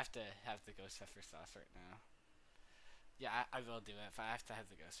FFA, but I have to have the ghost pepper sauce right now. Yeah, I will do it, but I have to have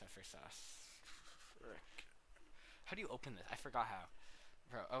the ghost pepper sauce. Frick. How do you open this? I forgot how.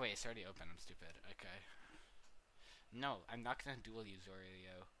 Bro, oh wait, it's already open. I'm stupid. Okay. No, I'm not gonna duel you,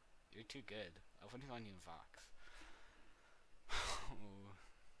 Zorio. You're too good. I wouldn't want you in Vox.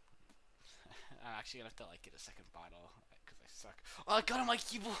 I'm actually gonna have to like get a second bottle because I suck. Oh, I got on my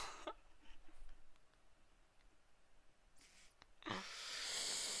keyboard.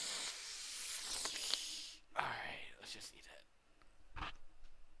 Alright, let's just eat it.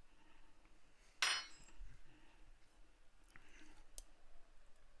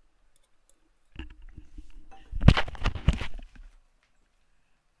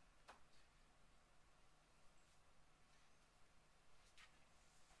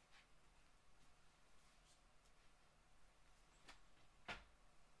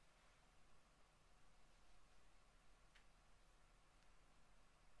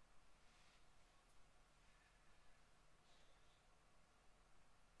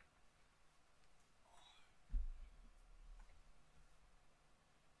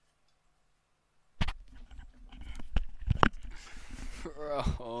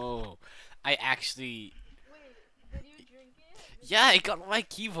 Bro, I actually... Wait, did you drink it? Yeah, I got on my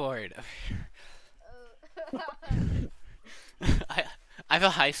keyboard. I have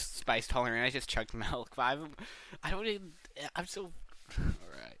a high spice tolerance. I just chugged milk, but I don't even. I'm so.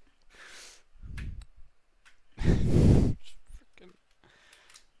 Alright. Freaking.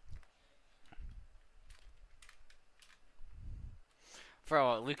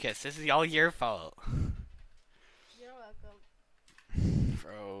 Bro, Lucas, this is all your fault. You're welcome.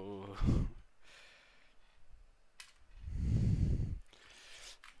 Bro.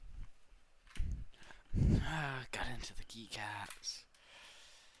 Got into the geek apps.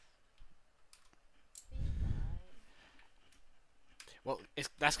 Be fine. Well,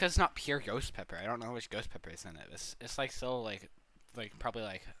 that's because it's not pure ghost pepper. I don't know which ghost pepper is in it. It's like still like probably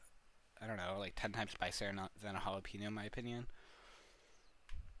like I don't know, like 10 times spicier than a jalapeno in my opinion.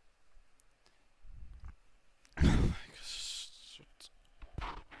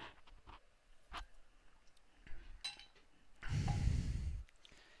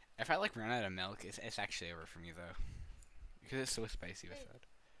 If I like run out of milk, it's actually over for me though, because it's so spicy with that.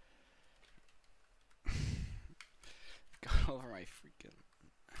 Got over my freaking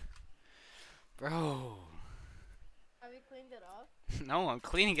bro. Have you cleaned it off? No, I'm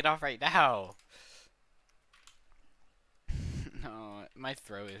cleaning it off right now. No, my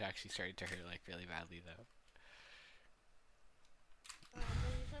throat is actually starting to hurt like really badly though.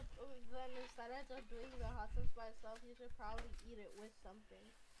 Then instead of just doing the hot sauce by itself, you should probably eat it with something.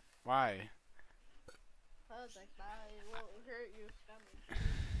 Why? Cause like that, it won't hurt your stomach.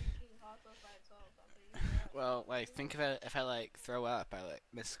 Eating hot sauce by itself. Well, like think of it. If I like throw up, I like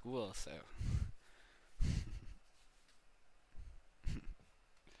miss school, so.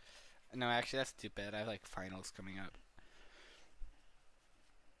 No, actually, that's stupid. I have like finals coming up.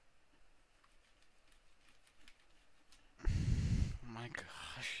 Oh my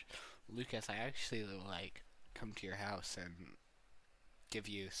gosh, Lucas, I actually like come to your house and give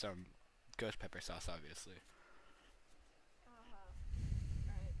you some ghost pepper sauce, obviously.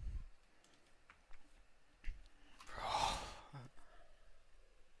 Right.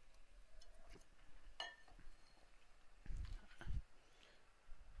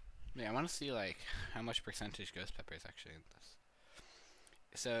 Yeah, I want to see like how much percentage ghost pepper is actually in this.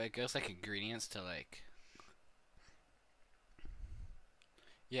 So it goes like ingredients to like.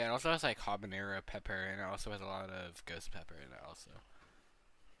 Yeah, it also has like habanero pepper, and it also has a lot of ghost pepper in it also.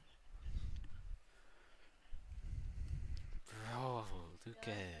 Bro, Lucas.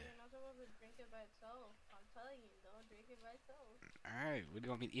 Yeah, you're not supposed to drink it by itself. I'm telling you, don't drink it by itself. Alright, what do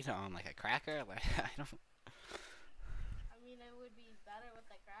you want me to eat it on? Like a cracker? Like, I don't. I mean, it would be better with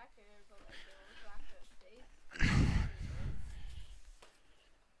the cracker, but like, it was not good taste.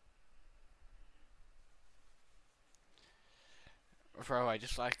 Bro, I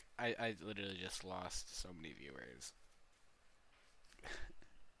just like, I literally just lost so many viewers.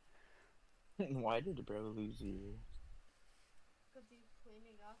 Why did bro lose you? Because he's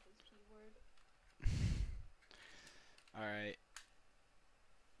cleaning off his keyboard. Alright.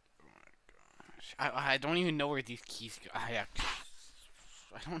 Oh my gosh. I don't even know where these keys go. I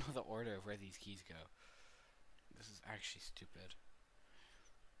don't know the order of where these keys go. This is actually stupid.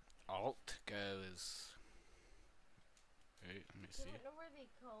 Alt goes. Wait, let me You see. don't know where they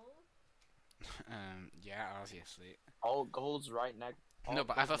go? Yeah, obviously. Alt goes right next. No,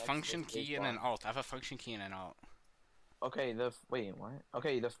 but I have a function key and an alt. I have a function key and an alt. Okay, wait, what?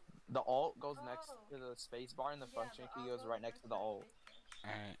 Okay, the alt goes next Oh. to the space bar, and the Yeah, function the key alt goes right next to the alt.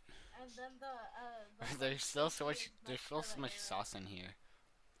 Alright. And then the There's still so much. function There's next still to so the much arrow. sauce in here.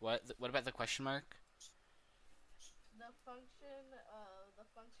 What? What about the question mark? The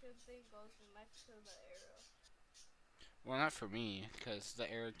function thing goes next to the arrow. Well, not for me, because the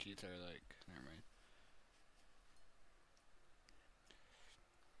arrow keys are like. Never mind.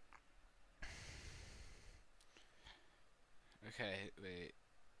 Okay, wait.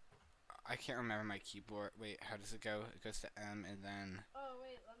 I can't remember my keyboard. Wait, how does it go? It goes to M and then. Oh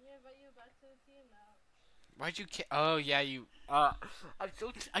wait, let me invite you back to the team now. Why'd you Oh yeah, you. I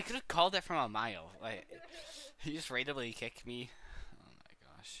could have called it from a mile. Like, you just randomly kicked me. Oh my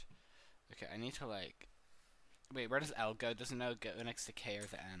gosh. Okay, I need to like. Wait, where does L go? Doesn't L go next to K or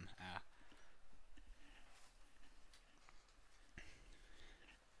the M? Ah.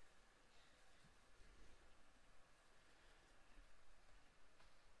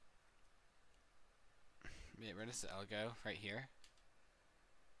 Wait, where does the L go? Right here?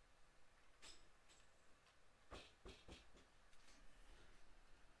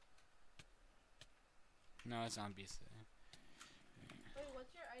 No, it's on BC. Wait,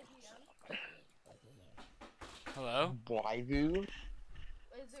 what's your IGN? Hello? Waivu?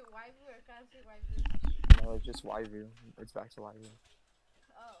 Is it Waivu or Fancy Waivu? No, it's just Waivu. It's back to Waivu.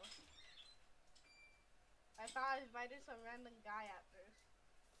 Oh. I thought I invited some random guy at first.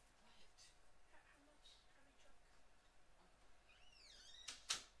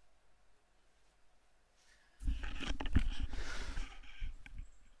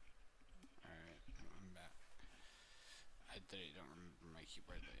 Alright, I'm back. I don't remember my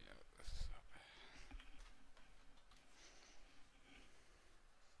keyboard layout. This is so bad.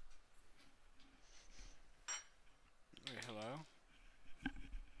 Wait, hello?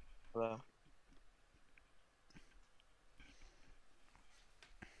 Hello.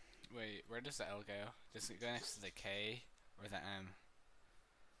 Wait, where does the L go? Does it go next to the K or the M?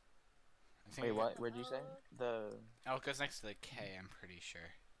 I think Wait, what? Where'd you say? The L goes next to the K, I'm pretty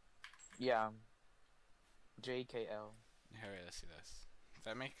sure. yeah. JKL. Here, wait, let's see this.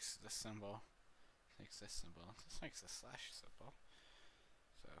 That makes this symbol. Makes this symbol. This makes the slash symbol.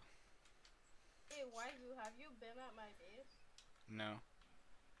 So. Hey, Waifu, have you been at my base? No.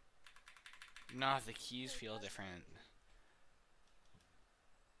 No, the keys feel different.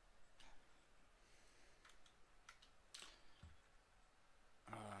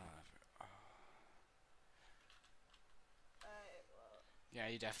 Alright, well. Yeah,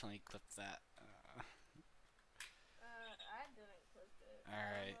 you definitely clipped that. I didn't clip it.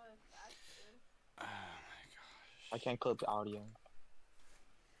 Alright. I don't know if Dax did. Oh my gosh. I can't clip the audio.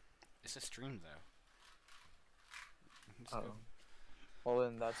 It's a stream though. Just Oh. go. Well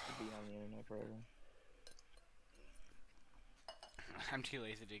then that's to be on the internet forever. I'm too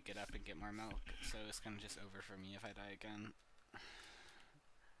lazy to get up and get more milk, so it's gonna just over for me if I die again.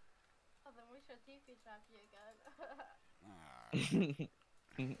 Oh, then we should TP trap you again.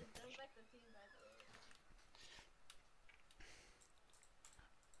 Don't like the team, by the way.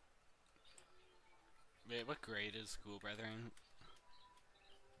 Wait, what grade is school, brethren?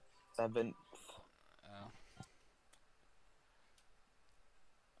 7th. Oh.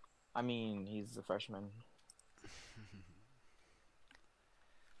 I mean, he's a freshman.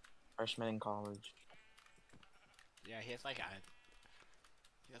 Freshman in college. Yeah, he has like a...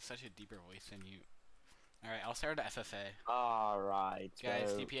 He has such a deeper voice than you. Alright, I'll start at FFA. Alright,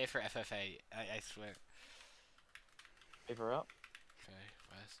 Guys, so DPA for FFA. I swear. paper up. Okay,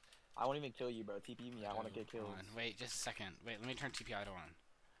 Wes. I won't even kill you, bro. TP me. I want to get killed. On. Wait, just a second. Wait, let me turn TP idle on.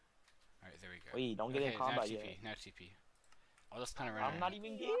 Alright, there we go. Wait, don't get in combat now TP, yet. Now TP. I'll just kind of run I'm not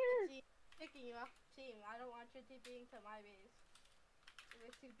even geared. Kicking you off the team. I don't want you TPing to my base.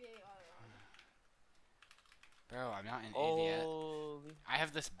 With TPA all Bro, I'm not an idiot. I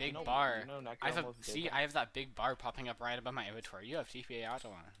have this big bar. I have I have that big bar popping up right above my inventory. You have TPA auto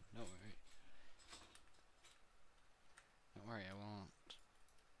on. Don't worry. Don't worry, I won't.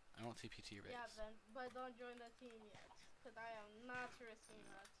 I won't TP to your base. Yeah, then, but don't join the team yet, cause I am not risking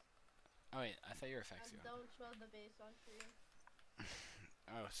that. Oh wait, I thought you were Faxio. And don't show the base on stream.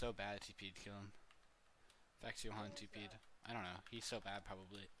 Oh, so bad TP'd, kill him. Faxio Han TP'd. I don't know, he's so bad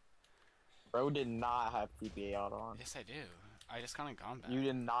probably. Bro did not have TPA out on. Yes I do. I just got in combat. You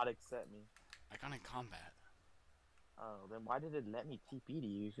did not accept me. I got in combat. Oh, then why did it let me TP to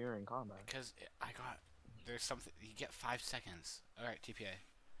you if you're in combat? Because I got... There's something... You get 5 seconds. Alright, TPA.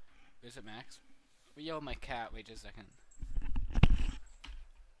 Is it max? Wait, yo, my cat. Wait just a second.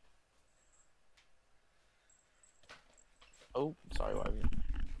 Oh, sorry, Wivy.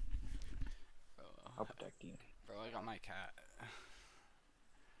 Bro, I'll protect you. bro, I got my cat.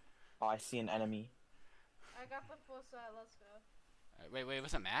 Oh, I see an enemy. I got the full set. Let's go. Wait,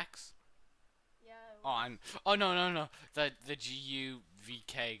 was it max? Yeah. Oh, I'm... Oh, no. The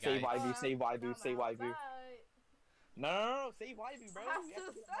GUVK guy. Save Wivy, save Wivy, save Wivy. No, No, save Wivy, bro. I have We two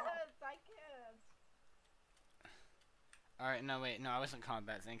have to get him out. sets. I can't. Alright, no, wait. No, I wasn't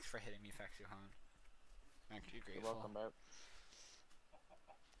combat. Thanks for hitting me, Faxio Han. I'm actually You're grateful. welcome, bro.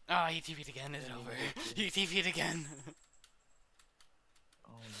 Oh, he TP'd again. It's over. He TP'd again.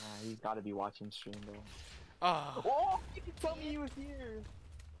 Oh, man, he's got to be watching stream, bro. Oh. Oh, you can tell me he was here.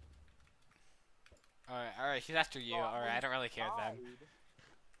 Alright, he's after you. Alright, I don't really care then.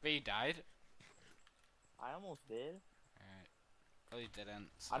 Wait, you died? I almost did. Alright. Probably didn't.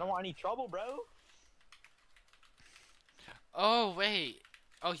 So. I don't want any trouble, bro. Oh, wait.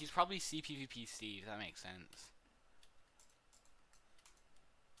 Oh, he's probably cpvp Steve. That makes sense.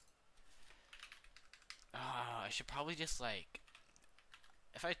 I should probably just, like...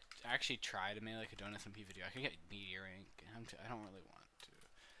 If I actually try to make, like, a donut SMP video, I could get meteor rank. I don't really want to.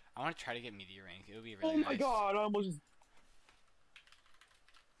 I want to try to get meteor rank. It would be really nice. Oh my god, I almost...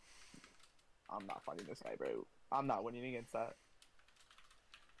 I'm not fighting this guy, bro. I'm not winning against that.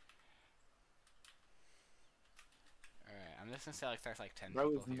 Alright, I'm just gonna say, like, there's, like, 10 Bro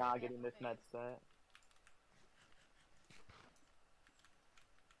people is here. not getting this net set.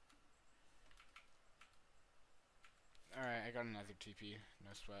 Alright, I got another TP.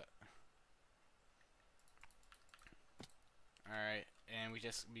 No sweat. Alright, and we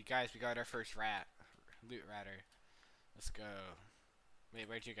got our first rat. Loot ratter. Let's go. Wait,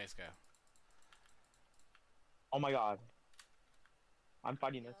 where'd you guys go? Oh my god. I'm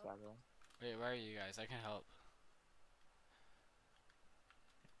fighting this guy, bro. Wait, where are you guys? I can help.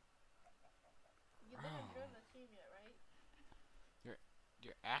 You didn't join the team yet, right?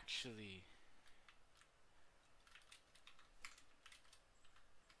 You're actually...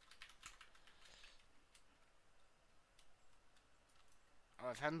 Oh,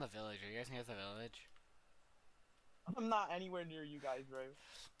 I found the village. Are you guys near the village? I'm not anywhere near you guys, bro.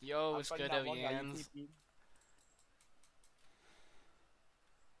 Yo, I'm what's fighting good, that one guy, you Evians? TP.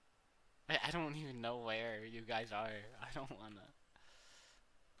 I don't even know where you guys are. I don't wanna.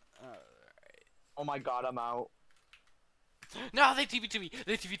 Alright. Oh my god, I'm out. No, they TP to me!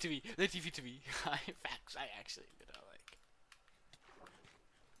 They TP to me! They TP to me! Facts, I actually did not like.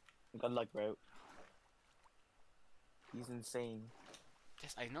 Good luck, bro. He's insane.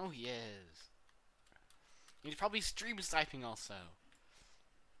 Yes, I know he is. He's probably stream sniping also.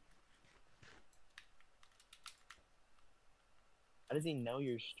 How does he know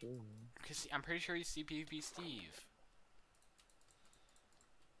you're streaming? Because I'm pretty sure he's cpvp Steve.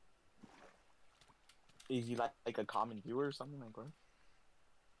 Is he like a common viewer or something like that?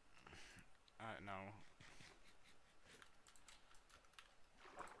 No.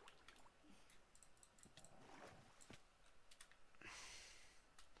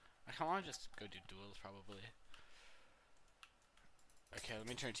 I wanna just go do duels probably. Okay, let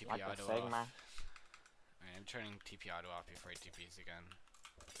me turn TP Like a auto Sigma. off. Alright, I'm turning TP auto off before he TPs again.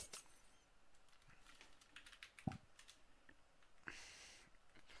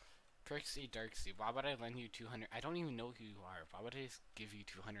 Crixie Darksy, why would I lend you 200? I don't even know who you are. Why would I just give you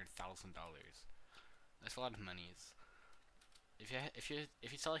 $200,000? That's a lot of monies. If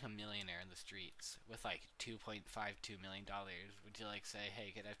you saw like a millionaire in the streets with like $2.52 million, would you like say,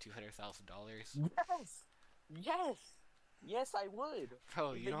 hey, could I have $200,000? Yes! Yes! Yes, I would!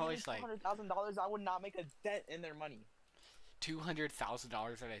 Bro, If you they know gave me it's like $200,000, I would not make a dent in their money.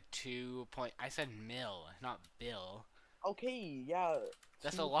 $200,000 at a 2 point. I said mil, not bill. Okay, yeah.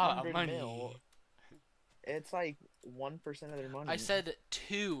 That's a lot of 200 money. mil. It's like 1% of their money. I said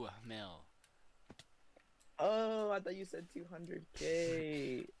 2 mil. Oh, I thought you said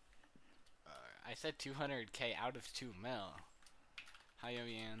 200K. I said 200K out of 2 mil. Hi,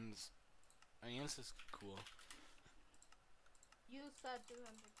 Onions. Onions is cool. You said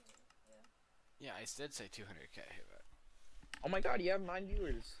 200K. Yeah. Yeah, I did say 200K, but... Oh my god, you have 9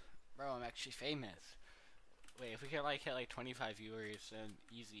 viewers. Bro, I'm actually famous. Wait, if we could like hit like 25 viewers, then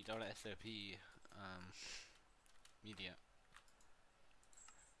easy, don't SMP, media.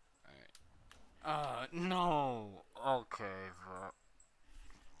 Alright. No! Okay,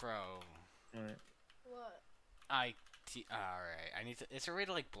 bro. What? Alright, I need to, is there a way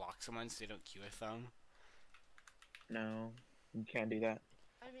to like block someone so they don't queue with them? No, you can't do that.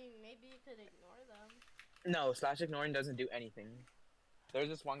 I mean, maybe you could ignore them. No, slash ignoring doesn't do anything. There's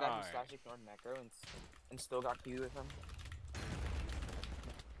this one guy who Alright. slash ignored Necro and still got queued with him.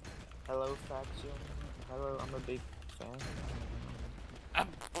 Hello, Faction. Hello, I'm a big fan.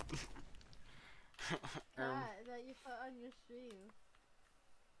 That you put on your stream.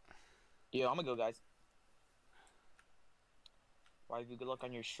 Yo, I'm gonna go, guys. Why have you good luck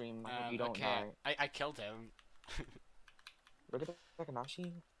on your stream? I hope you don't okay, die. I killed him. Look at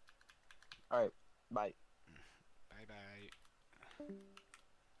Takanashi. Alright, bye. Bye bye.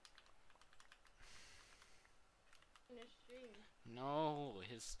 On your stream. No,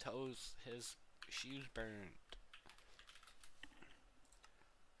 his toes, his shoes burned.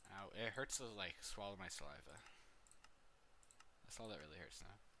 Ow, it hurts to like swallow my saliva. That's all that really hurts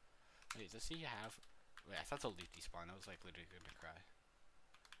now. Wait, does he have... Wait, I thought the loot despawned. I was like literally gonna cry.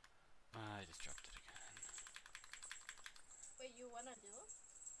 I just dropped it again. Wait, you wanna do?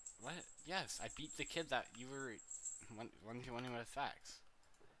 What? Yes, I beat the kid that you were wanting with facts.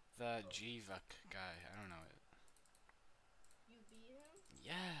 The G-Vuck guy. I don't know it. You beat him?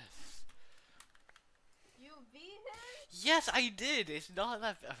 Yes. You beat him? Yes, I did. It's not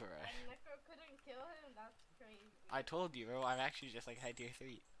that alright. And Necro couldn't kill him? That's crazy. I told you, bro. I'm actually just like high tier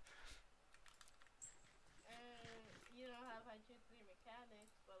 3. You don't have high tier 3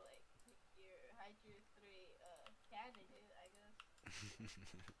 mechanics, but like you're high tier 3 candidate, I guess.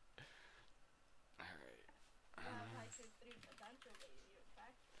 Alright. You have high tier 3 potential, but you're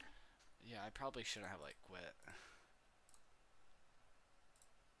faction. Yeah, I probably shouldn't have like quit.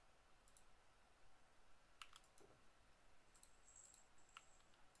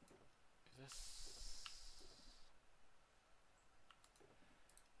 Is this...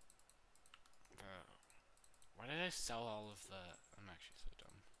 sell all of the... I'm actually so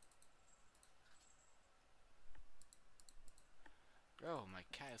dumb. Bro, my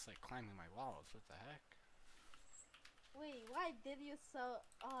cat is like climbing my walls. What the heck? Wait, why did you sell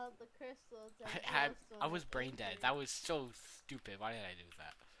all the crystals and I was brain dead. That was so stupid. Why did I do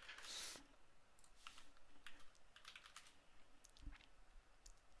that?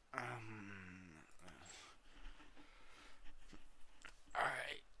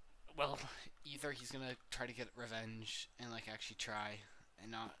 Alright. Well, either he's gonna try to get revenge and like actually try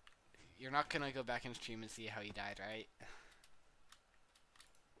and not... You're not gonna go back in stream and see how he died, right?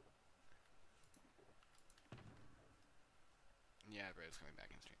 Yeah, bro's coming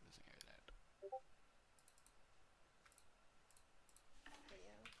back in stream and see how he died. Yeah.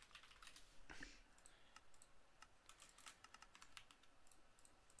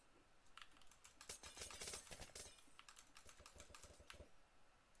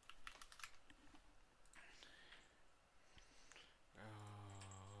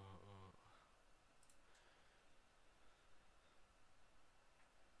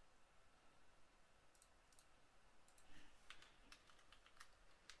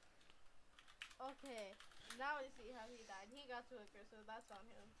 Okay, now I see how he died. He got to a crystal, that's on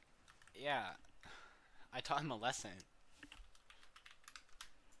him. Yeah, I taught him a lesson.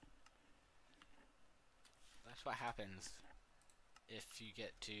 That's what happens if you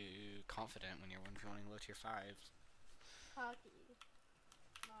get too confident when you're 1v1ing low tier 5s. Cocky,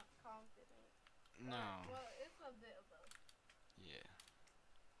 not confident. No. Well, it's a bit of both. Yeah.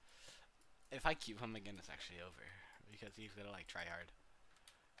 If I keep him again, it's actually over because he's gonna like try hard.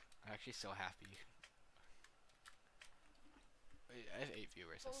 I'm actually so happy. Wait, I have 8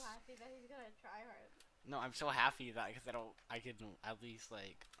 viewers. So happy that he's gonna try hard. No, I'm so happy that because I can at least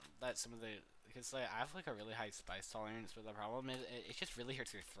like let some of the, because like I have like a really high spice tolerance, but the problem is it just really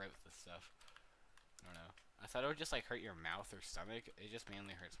hurts your throat with this stuff. I don't know. I thought it would just like hurt your mouth or stomach. It just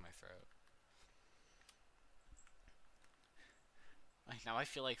mainly hurts my throat. Like now I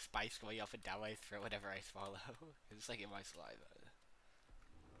feel like spice going up and down my throat whenever I swallow. It's like in my saliva.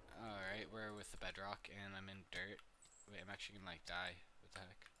 Alright, we're with the bedrock and I'm in dirt. Wait, I'm actually gonna like die. What the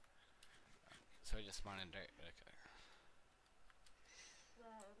heck? So I just spawned in dirt. Okay.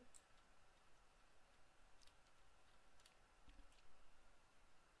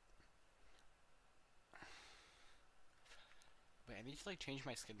 Wait, I need to like change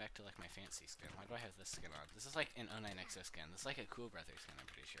my skin back to like my fancy skin. Why do I have this skin on? This is like an 09XO skin. This is like a Cool Brother skin, I'm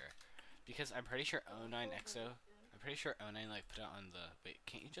pretty sure. Because I'm pretty sure 09XO, I'm pretty sure 09 like put it on the, wait,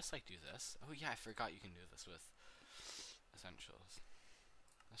 can't you just like do this? Oh yeah, I forgot you can do this with essentials.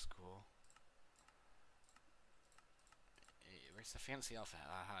 That's cool. Hey, where's the fancy outfit?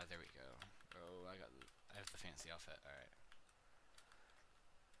 Aha, there we go. Oh, I have the fancy outfit, alright.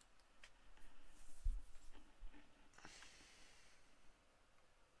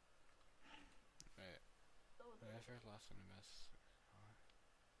 Wait, I ever lost any best?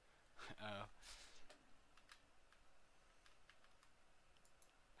 Oh.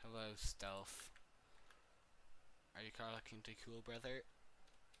 Hello, Stealth. Are you talking to Cool Brother?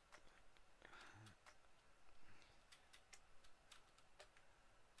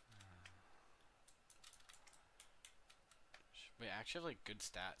 Wait, I actually have like good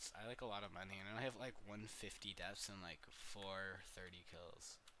stats. I like a lot of money, and I have like 150 deaths and like 430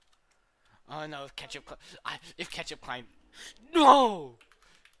 kills. Oh no! If ketchup climb, no!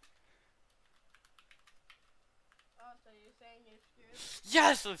 Oh, so you're saying you're screwed?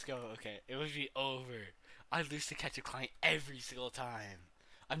 Yes, let's go. Okay, it would be over. I lose to ketchup climb every single time.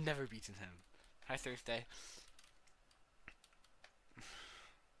 I've never beaten him. Hi Thursday.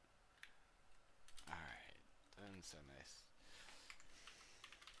 Alright, that's so nice.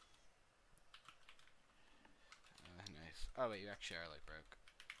 Nice. Oh wait, you actually are like broke.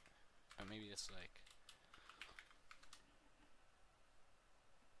 Oh, maybe just like.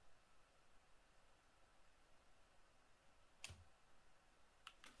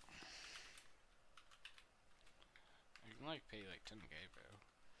 You can like pay like 10k, bro.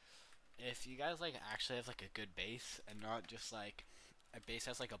 If you guys like actually have like a good base and not just like a base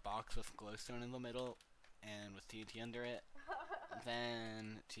has like a box with glowstone in the middle and with TNT under it,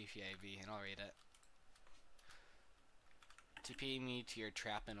 then TPAB and I'll rate it. TP me to your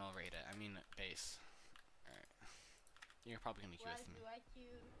trap and I'll rate it. I mean base. Alright. You're probably gonna queue with me. Do I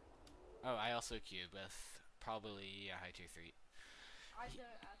queue? Oh, I also queued with probably a high tier 3. I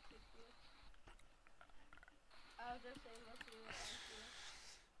don't actually queue. I was just saying most of you would queue.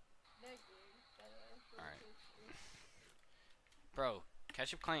 They're good, by the way. Alright. Bro,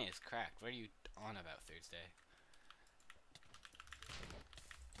 ketchup client is cracked. What are you on about, Thursday?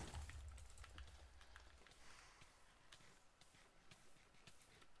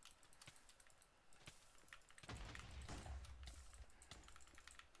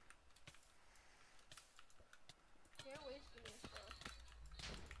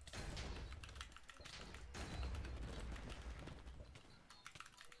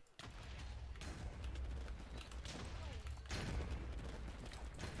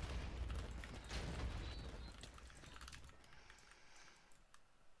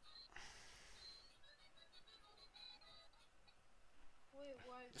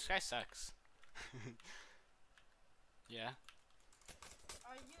 Why? This guy sucks. Yeah.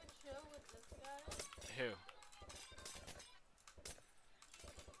 Are you chill with this guy? Who?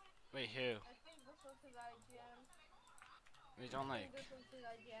 Wait, who? I think this one's his IGN. We don't I like. think this one's his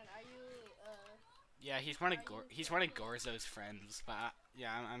IGN. Are you, Yeah, he's one of Are you he's one of cool? Gorzo's friends, but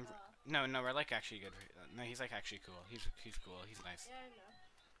yeah, I'm uh, no, we're like actually good. No, he's like actually cool. He's cool. He's nice. yeah, I know.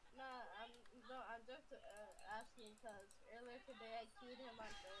 I'm just asking because earlier today I queued him on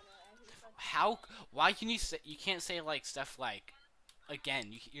Donut and he's like, How? Why can you say you can't say like stuff like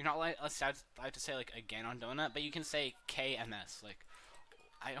again? You're not allowed to say like again on Donut, but you can say KMS. Like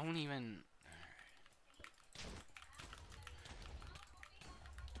I don't even.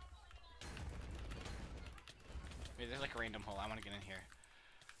 Wait, there's like a random hole. I want to get in here.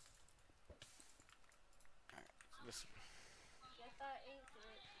 Alright, this. get that ink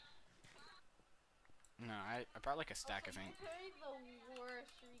lit. No, I brought like a stack of Also, ink. you carried the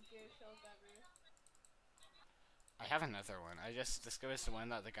worst gear shows ever. I have another one. This goes to one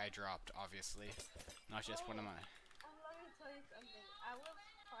that the guy dropped, obviously. Not just one of my. Let me tell you something. I was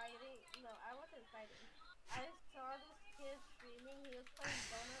fighting. No, I wasn't fighting. I saw this kid streaming. He was playing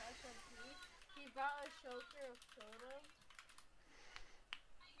Donut SMP. He brought a choker of soda.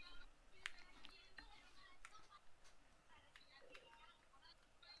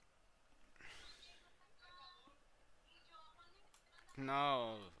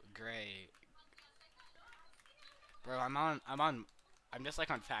 No, great. Bro, I'm just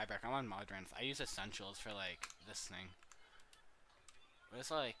like on Fabric. I'm on Modrons. I use Essentials for like this thing. But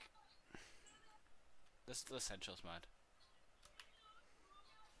it's like this is the Essentials mod.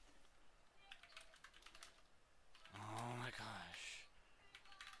 Oh my gosh.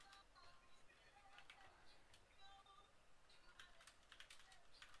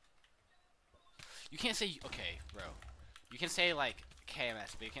 You can't say okay, bro. You can say like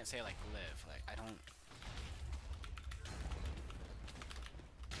KMS, but you can't say like live. Like I don't.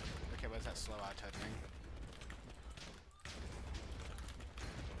 Okay, what's that slow auto thing?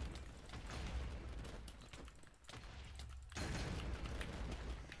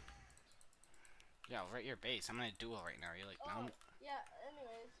 Yeah, right your base. I'm gonna duel right now. You're like, Oh, no. yeah.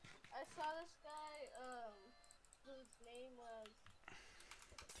 Anyways, I saw this guy. Whose name was.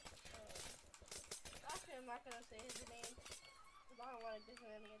 Actually, I'm not gonna say his name. Cause I don't want to give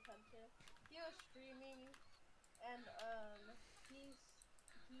him any attention. He was streaming, and he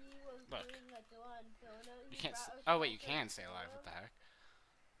was Look. doing a duel on Donut. You He can't. brought a Oh wait, you choker can of say live. What the soda. heck?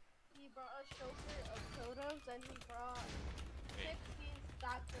 He brought a choker of totems and he brought Wait. 16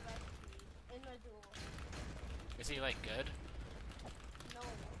 stacks of XP in a duel. Is he like good? No,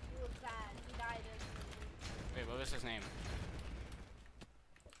 he was bad. He died instantly. Wait, what was his name?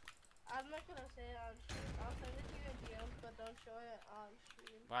 I'm not gonna say it on stream. I'll send it to you in DMs, but don't show it on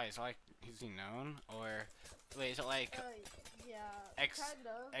stream. Why? Is he known or? Wait, is it like Yeah, X- kind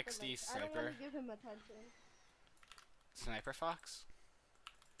of. XD but, like, I don't sniper? want to give him attention. Sniper Fox?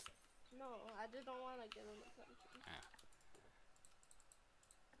 No, I just don't want to give him attention.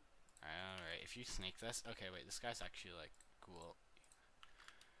 Alright, if you sneak this. Okay, wait, this guy's actually like cool.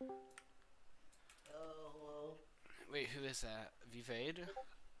 Oh, Wait, who is that? Vivade?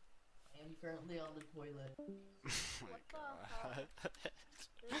 I am currently on the toilet. Oh my What the god.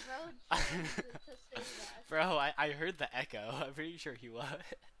 There's no chance to say that. Bro, I heard the echo. I'm pretty sure he was.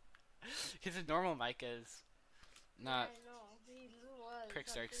 His normal mic is not I know. He was.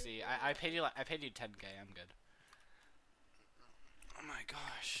 Prickxarxy. I paid you 10k. I'm good. Oh my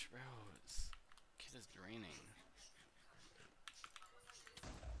gosh, bro, this kid is draining.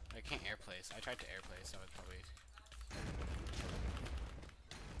 I can't airplace. I tried to airplace. I would probably.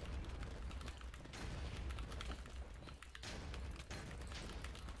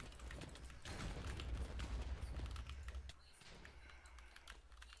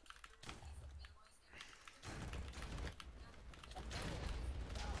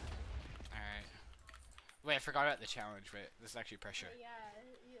 Alright. Wait, I forgot about the challenge. Wait, this is actually pressure. Yeah,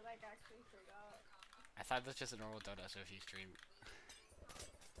 you like actually forgot. I thought that's just a normal Dota, so if you stream.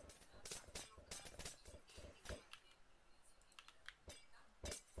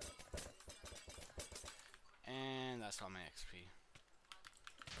 And that's all my XP.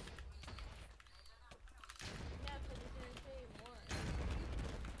 Yeah, so you didn't pay more.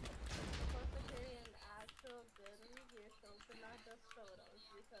 You're supposed to carry an actual good gear show, but not just photos,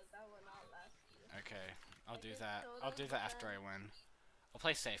 because that will not last you. Okay, I'll Like, do it's that. so I'll do that after I done. win. I'll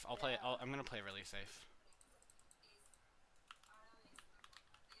play safe. Yeah. I'm gonna play really safe.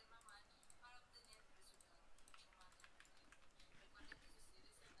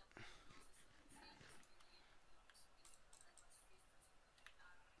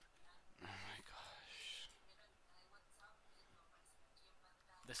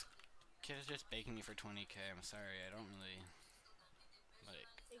 Kid is just begging me for 20k. I'm sorry, I don't really like.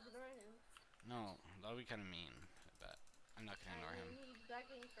 Ignore him. No, that would be kind of mean. But I'm not gonna ignore him. He's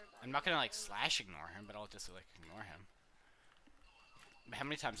begging for money. I'm not gonna like slash ignore him, but I'll just like ignore him. But how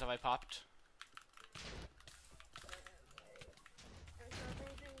many times have I popped? For some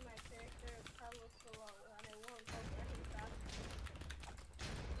reason, my character is hella slow and it won't go any faster.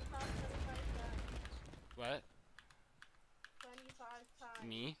 He popped 25 times. What? 25 times.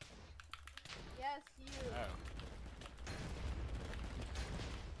 Me? Yes, you. Oh.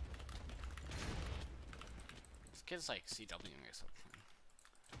 This kid's like CWing or something.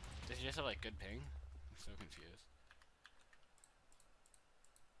 Does he just have like good ping? I'm so confused.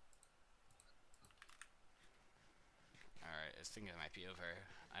 Alright, I think it might be over.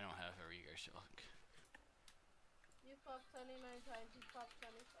 I don't have a Rieger Shulk. You popped 29 times, you popped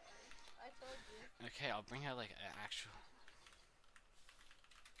 25. I told you. Okay, I'll bring out like an actual.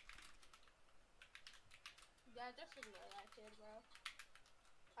 Yeah, just ignore that kid, bro.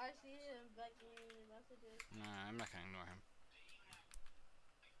 I see him begging me messages. Nah, I'm not gonna ignore him.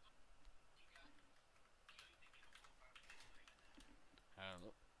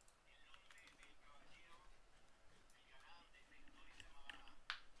 Hello.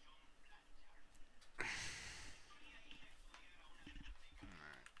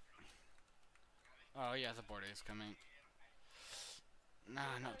 Oh yeah, the border is coming.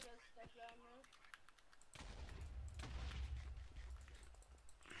 Nah, no. Get stuck down there.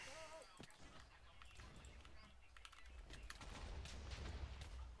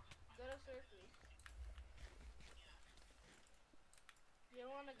 Go to surface. You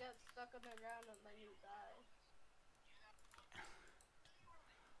don't want to get stuck on the ground and then you die.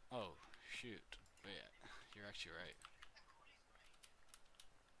 Oh shoot. But yeah, you're actually right.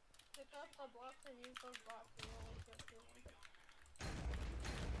 Pick up the blocks and use those blocks and you only get 2 ones.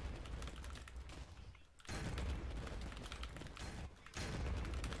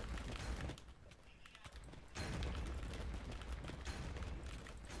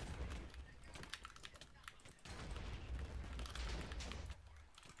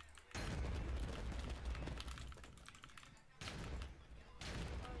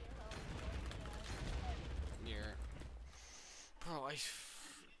 Oh, your health is low. You're. Bro, I.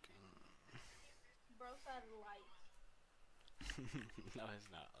 Bro said light. No, it's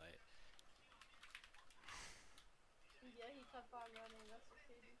not like. Yeah, he kept on running. That's the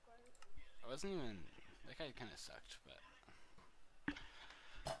crazy part. I wasn't even. That guy kind of sucked, but.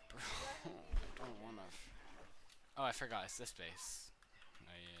 Bro, don't wanna. Oh, I forgot. It's this base.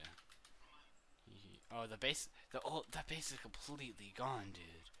 Oh yeah. Oh, the base. The base is completely gone,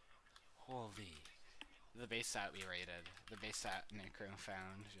 dude. Holy. The base that we raided. The base that Necro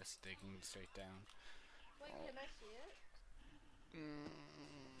found, just digging straight down. Wait, can I see it?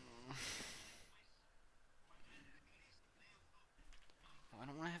 I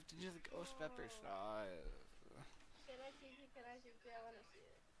don't want to have to do the ghost pepper stuff. Can I see it? Can I see it? I want to see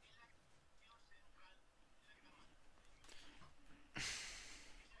it.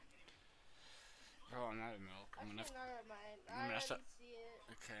 Bro, I'm out of milk. I'm gonna have to, never mind. I'm I gonna have to- already see it.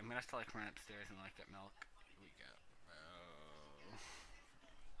 okay, I'm gonna have to like run upstairs and like get milk. Here we go.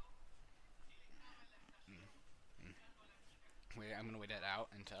 Wait, I'm gonna wait it out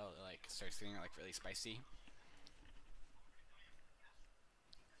until it like starts getting like really spicy.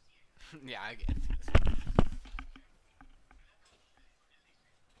 Yeah, I get it.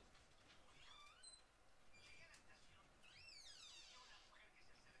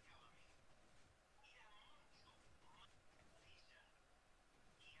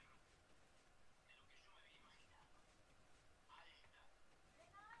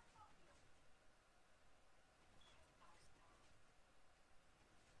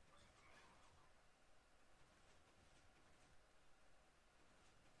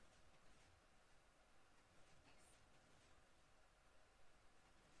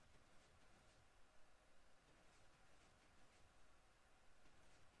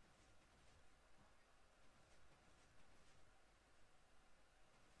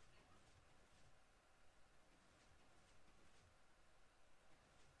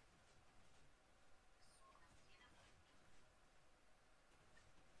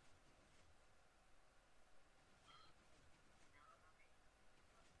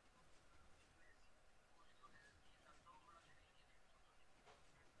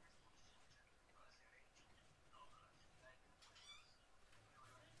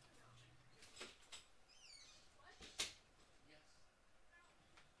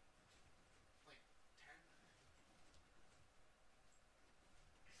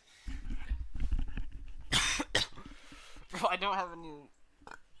 Bro, I don't have any.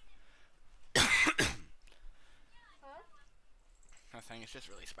 thing. It's just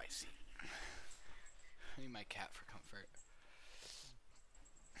really spicy. I need my cat for comfort.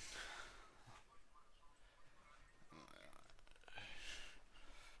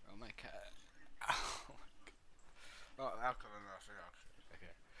 Oh my cat. Oh my god. Oh, alcohol.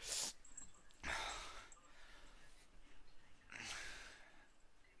 Okay.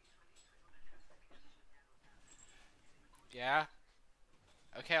 Yeah?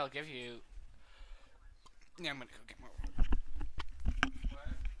 Okay, I'll give you... Yeah, I'm gonna go get more. What?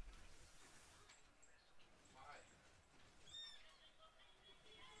 Why?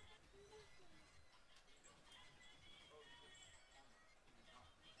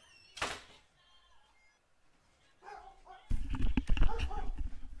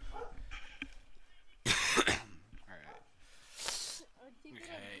 Alright.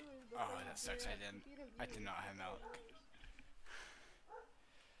 Okay. Oh, that sucks. I did not have milk.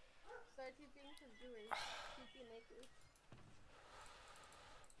 Start teaching some viewers. TP makers.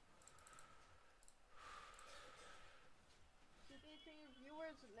 TP to your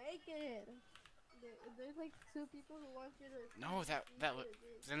viewers naked. There's like 2 people who want you to. No,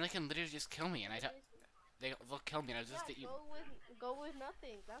 then they can literally just kill me, and they'll kill me, and I just yeah, go with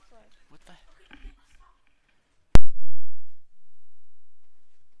nothing. That's why. What the?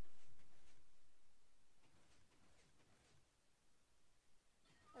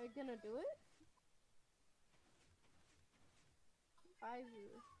 Are you gonna do it? I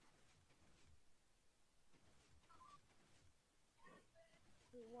do.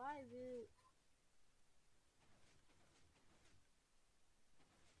 Why, dude?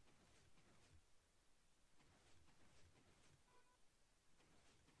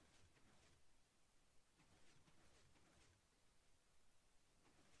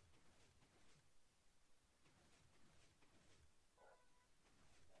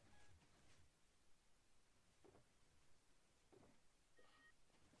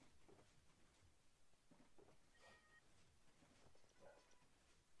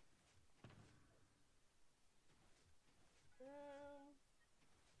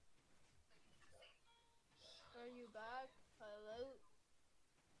 Are you back? Hello?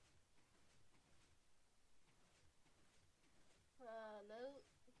 Hello?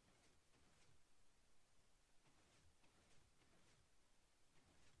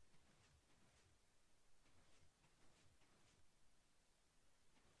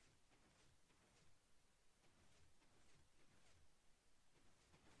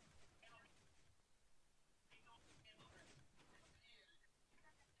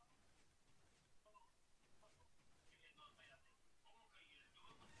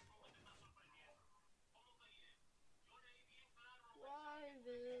 Why,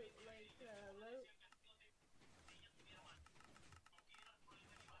 dude? Like, hello?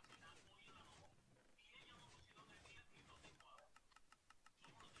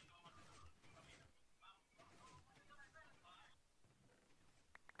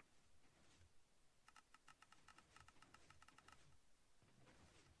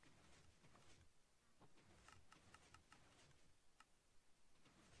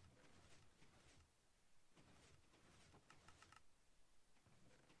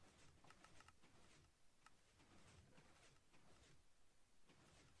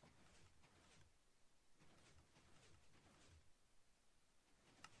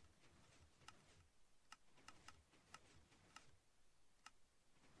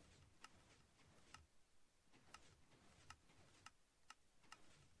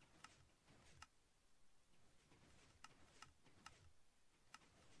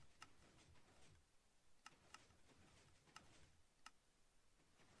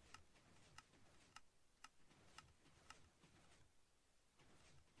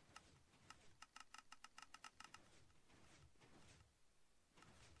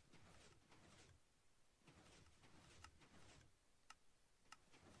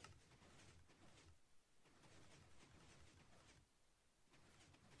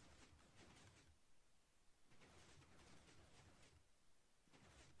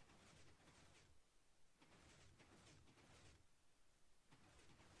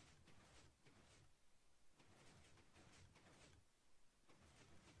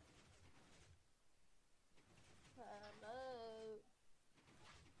 Hello?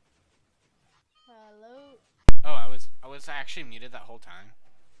 Hello? Oh, I was actually muted that whole time.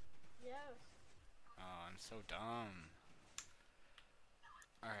 Yes. Oh, I'm so dumb.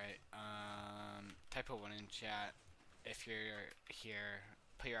 Alright, type a 1 in chat if you're here.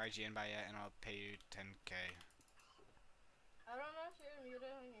 Put your IGN by it, and I'll pay you 10k. I don't know if you were muted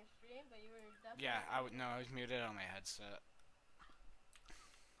on your stream, but you were definitely. Yeah, I was muted on my headset.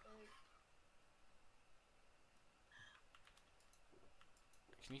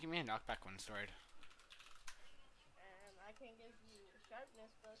 Can you give me a knockback one sword? And I can give you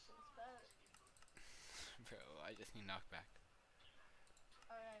sharpness plus instead. Bro, I just need knockback.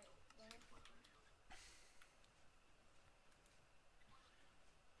 Alright, let me see.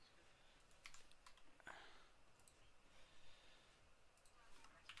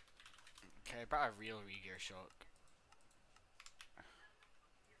 Okay, I brought a real regear shulk.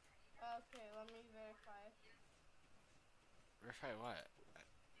 Okay, let me verify Verify what?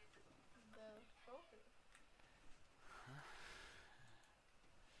 the trophy.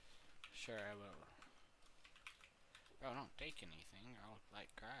 Sure, I will. Bro, don't take anything or I'll, like,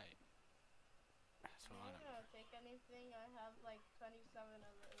 cry. That's I'm what I not want. gonna take anything. I have like 27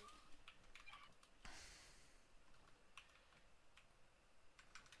 of those.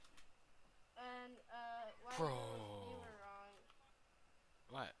 And why Bro. you were wrong.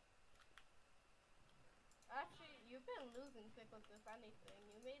 What? Actually, you've been losing pickles if anything.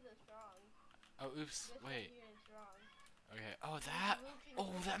 You made us wrong. Oh, oops. This Wait. right here is wrong. Okay. Oh, You're that. losing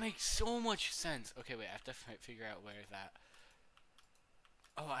Oh, that pickles. makes so much sense. Okay, wait. I have to figure out where that.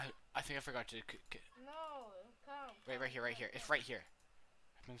 Oh, I think I forgot to. No, come. Wait, right here, right here. It's right here.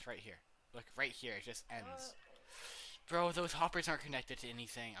 It's right here. Look, right here. It just Uh, ends. Bro, those hoppers aren't connected to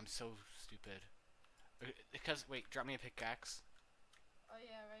anything. I'm so stupid. Because, wait, drop me a pickaxe. oh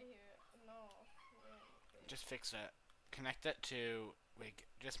yeah, right here. No. Just fix it. Connect it to. Wait,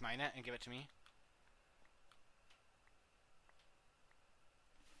 just mine it and give it to me.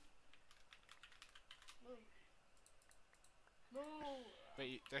 Move. Move.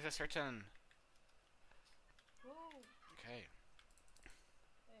 Wait, there's a certain. Move. Okay.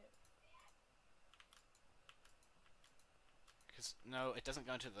 There. Because, no, it doesn't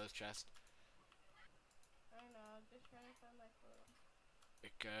go into those chests. I know, I'm just trying to find my photo.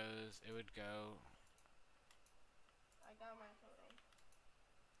 It would go. I got my photo.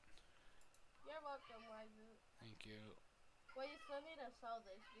 You're welcome, Waizu. Thank you. Well, you still need to sell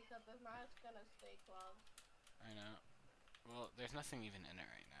this because if not, it's gonna stay clogged. I know. Well, there's nothing even in it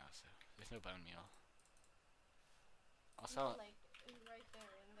right now, so there's no bone meal. I'll sell it. Like, right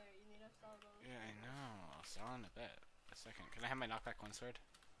there and there. You need to sell those. Yeah, I know. I'll sell in a bit. A second. Can I have my knockback one sword?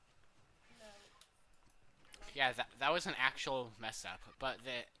 No. Yeah, that was an actual mess up, but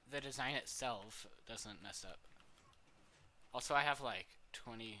the design itself doesn't mess up. Also, I have like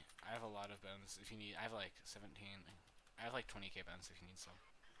 20. I have a lot of bones. If you need, I have like 17. I have like 20k bones if you need some.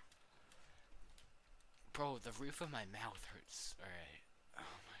 Bro, the roof of my mouth hurts. All right.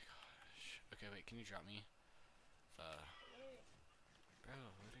 Oh my gosh. Okay, wait. Can you drop me the? Wait. Bro,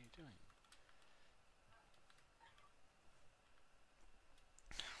 what are you doing?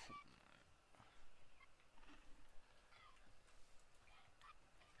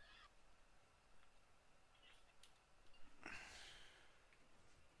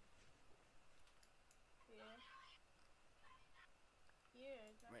 Here.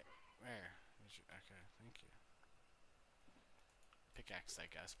 Here. Wait, where? Okay, thank you. Pickaxe, I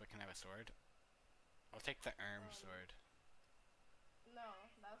guess, but can I have a sword? I'll take the sword. No,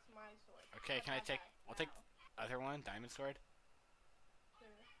 that's my sword. Okay, Put can I that take? back I'll take now. the other one, diamond sword. Sure.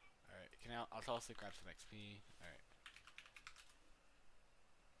 All right, can I'll also grab some XP. All right.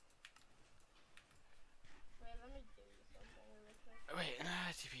 Wait, let me do something really quick. Wait,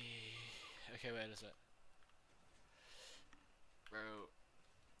 TP. Okay, wait, is it? Bro.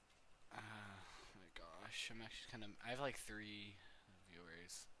 Oh my gosh, I'm actually kind of. I have like 3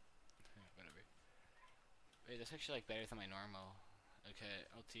 viewers. Whatever. Wait, that's actually like better than my normal. Okay,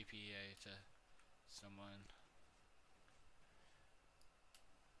 I'll TPA to someone.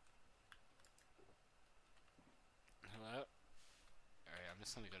 Hello? Alright, I'm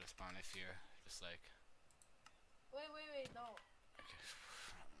just gonna go to spawn if you're just like. Wait, don't. Okay.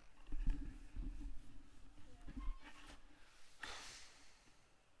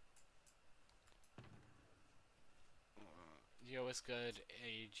 Yo, what's good,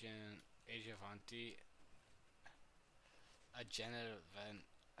 Avanti? A genitivan.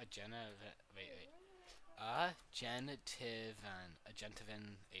 A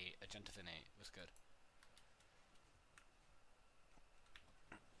gentivan 8. A gentivan 8. What's good?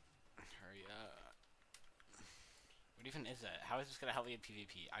 Hurry up. What even is that? How is this gonna help me in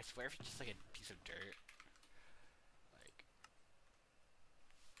PvP? I swear if it's just like a piece of dirt. Like.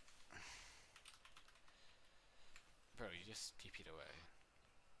 Bro, you just TP'd away.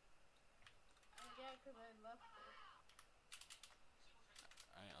 Yeah, because I left it.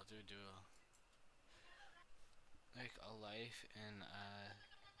 Alright, I'll do a duel. Like a life in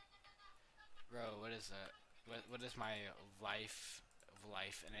bro, what is that? What is my life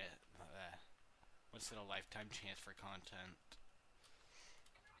in it? What's it, a lifetime chance for content?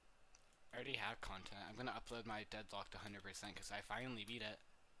 I already have content. I'm gonna upload my deadlocked 100% because I finally beat it.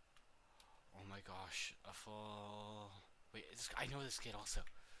 Oh my gosh, a full... Wait, I know this kid also.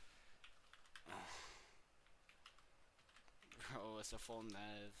 Oh. Bro, it's a full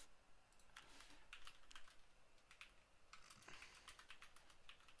Nev.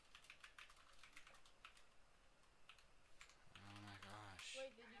 Oh my gosh.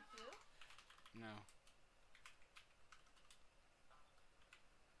 Wait, did you queue? No.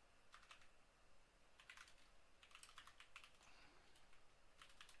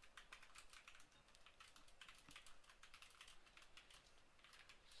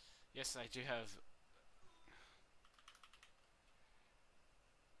 Yes, I do have...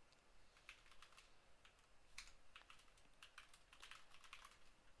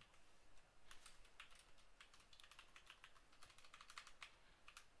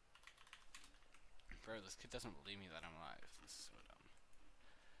 Bro, this kid doesn't believe me that I'm alive. This is so dumb.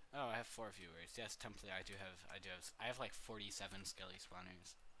 Oh, I have 4 viewers. Yes, Template, I have like 47 skelly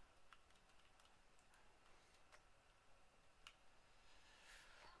spawners.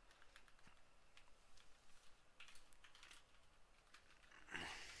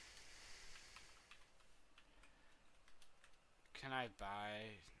 Can I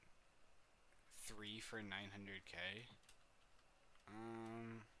buy 3 for 900k?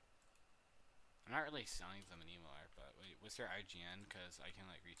 I'm not really selling them anymore, but wait, what's your IGN? Cause I can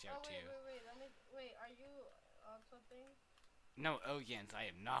like reach out to you. Wait, are you on something? No, oh Jens, I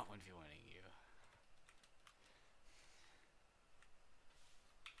am not 1v1ing you.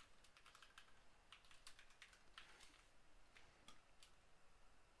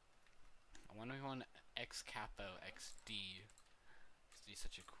 I 1v1 X Capo XD. Cause he's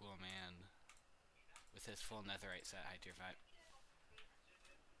such a cool man. With his full netherite set, high tier 5.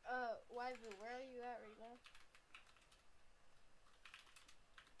 Wyvern, where are you at right now?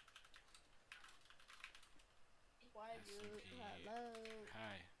 Wyvern, SMP. hello.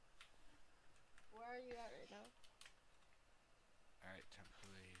 Hi. Where are you at right now? Alright,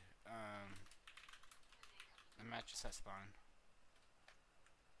 temporarily. I'm at just at spawn.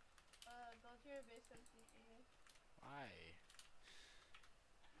 Go to your base and see me. Why?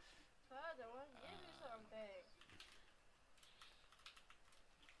 Cause I want to give you something.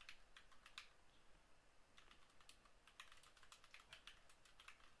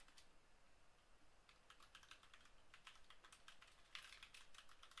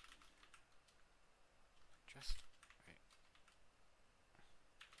 Just wait.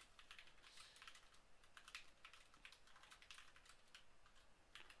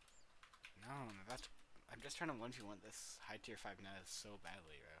 No, that's. I'm just trying to 1v1 this high tier 5 Nez so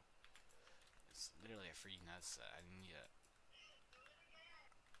badly, bro. It's literally a free Nez set. I need it.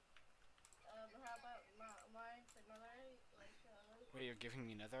 How about mine for netherite? Like, Wait, you're giving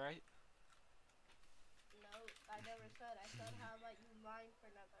me netherite? no, I never said. I said, how about you mine for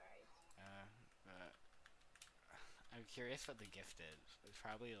netherite? But I'm curious what the gift is. It's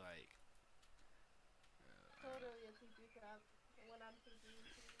probably like. Totally a TP trap. When I'm TPing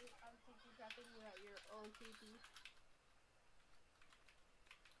you, I'm TP trapping you at your own TP.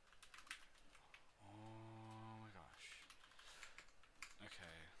 Oh my gosh.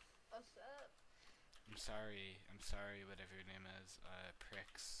 Okay. What's up? I'm sorry, whatever your name is,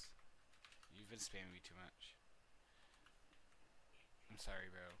 pricks. You've been spamming me too much. I'm sorry,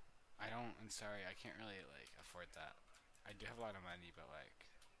 bro. I'm sorry, I can't really, like, afford that. I do have a lot of money, but, like,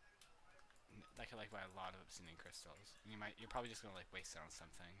 I could, like, buy a lot of obsidian crystals. You're probably just gonna, like, waste it on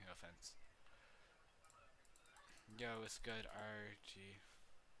something, no offense. Yo, it's good, RG.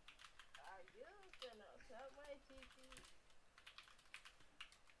 Are you gonna accept my TP?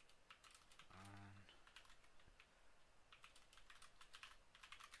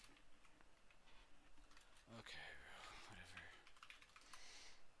 Okay, bro, whatever.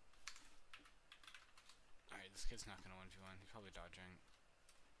 Alright, this kid's not gonna 1v1, he's probably dodging.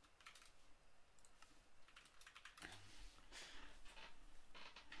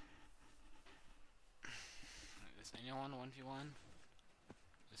 Does anyone 1v1?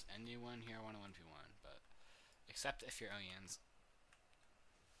 Does anyone here want to 1v1? But, except if you're aliens.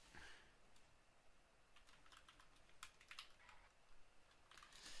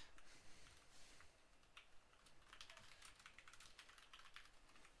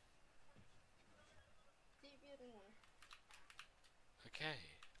 TP to me. Okay,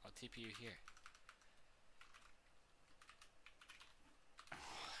 I'll TP you here. Oh,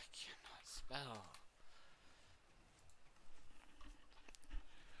 I cannot spell.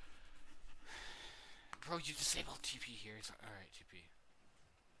 Bro, you disabled TP here. Alright, TP.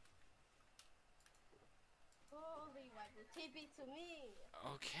 Holy Bible, TP to me.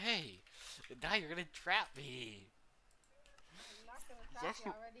 Okay. Now you're gonna trap me. I'm not gonna trap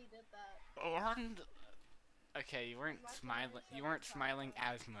you. I already did that. And okay, you weren't I'm not gonna smiling. reset You the weren't trap smiling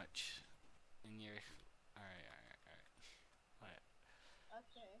now. as much in your. All right. What?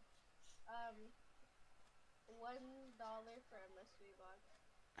 Okay. $1 for a mystery box.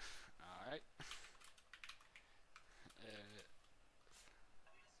 All right.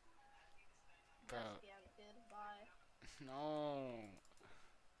 Bro. Yes, scam kid. Bye. No.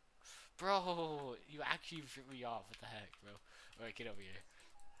 Bro, you actually threw me off. What the heck, bro? Alright, get over here.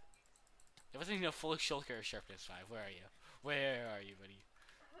 There wasn't even a full shulker or sharpness 5. Where are you? Where are you, buddy?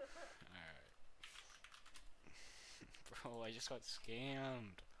 Alright. Bro, I just got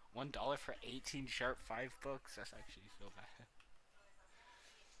scammed. $1 for 18 sharp 5 books? That's actually so bad.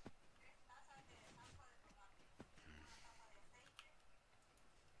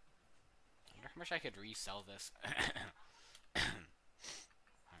 I wonder how much I could resell this. Alright.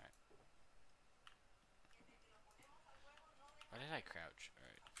 Why did I crouch?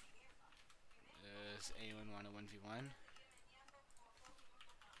 Alright. Does anyone want a 1v1?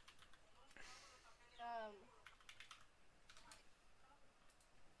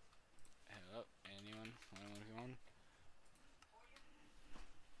 Hello? Anyone want a 1v1?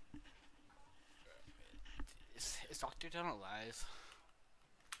 Is Dr. Donut lies?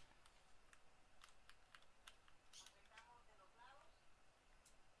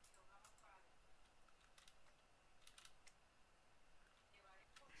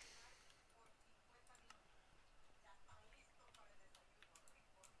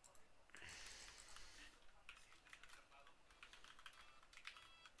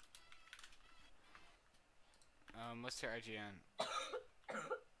 What's your IGN?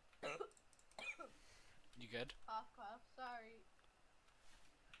 You good? Cough, cough. Sorry.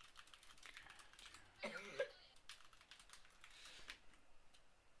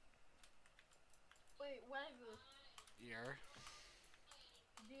 Wait, Wagyu, Yeah.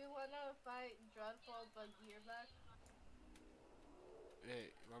 do you wanna fight Dreadful but gear back?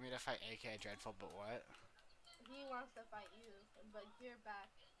 Wait, you want me to fight AK Dreadful, but what? He wants to fight you, but gear back.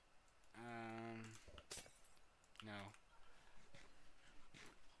 No.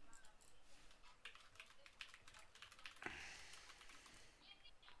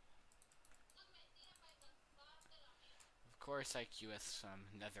 Of course I queue with some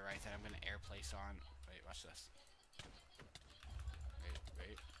netherite that I'm gonna airplace on. Wait, watch this.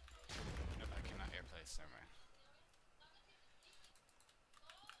 Wait. Nope, I cannot airplace, never mind.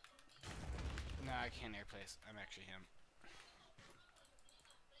 No, I can't airplace. I'm actually him.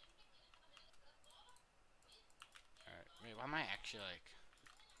 Alright, wait, why am I actually like...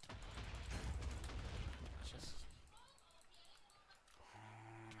 Let's just...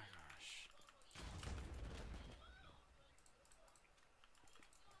 Oh my gosh.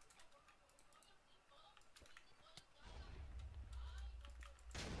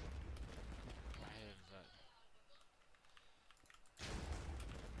 Why is that?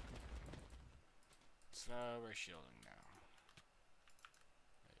 So we're shielding now.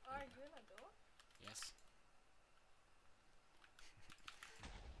 Are you gonna go? Yes.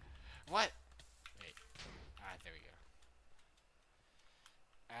 What? Wait. Ah, there we go.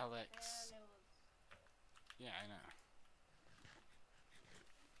 Alex. And it was... Yeah, I know.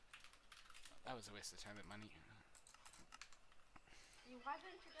 That was a waste of time and money. Why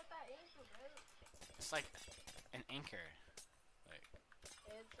didn't you get that anchor, bro? It's like an anchor. Like,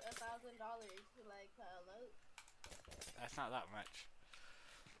 It's $1,000. Like, hello? that's not that much.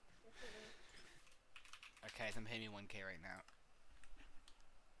 Yes, it is. Okay, then pay me 1K right now.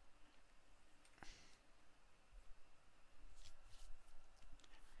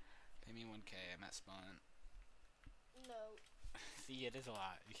 Pay me 1K, I'm at spawn. No, See, it is a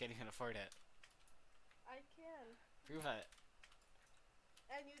lot. You can't even afford it. I can. Prove it.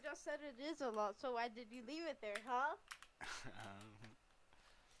 And you just said it is a lot, so why did you leave it there, huh?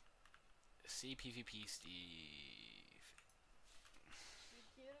 cpvp Steve. You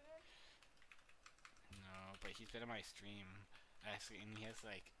cute again? No, but he's been on my stream. Actually, and he has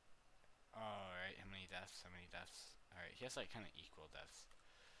like... Alright, how many deaths? How many deaths? Alright, he has like kind of equal deaths.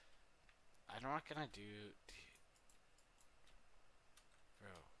 I'm not gonna do...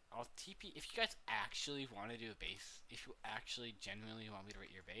 Bro, I'll TP... If you guys actually want to do a base, if you actually genuinely want me to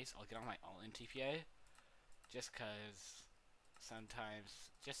rate your base, I'll get on my all-in TPA. Just cause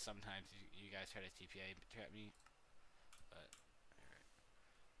sometimes, just sometimes, you guys try to TPA trap me. But, alright.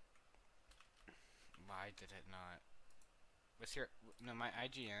 Why did it not? What's your... No, my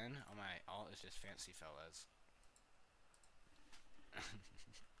IGN on my alt is just fancy fellas.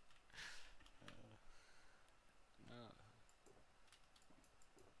 No.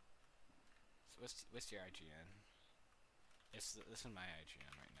 what's your IGN? This is my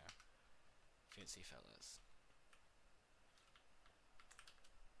IGN right now. Fancy fellas.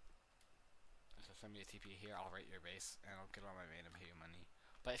 So send me a TP here. I'll rate your base and I'll get on my main and pay you money.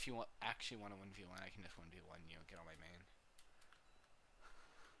 But if you actually want to 1v1, I can just 1v1 you and get on my main.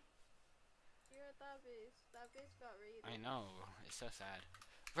 You're at that base. That base got raided. I know. It's so sad.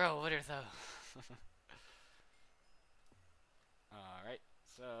 Bro, what are those? Alright,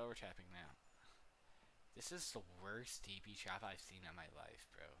 so we're trapping now. This is the worst TP trap I've seen in my life,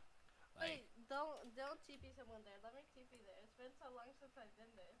 bro. Like, wait, don't TP someone there. Let me TP there. It's been so long since I've been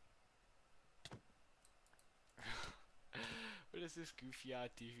there. what is this goofy odd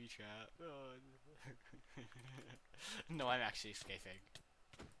TV trap? Oh, no, I'm actually escaping.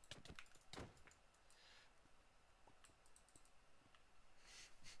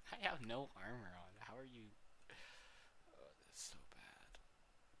 I have no armor on. How are you? Oh, that's so bad. Oh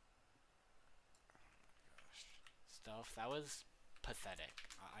my gosh. Stealth, that was pathetic.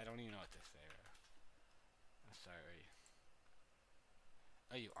 I don't even know what to say, bro. I'm sorry.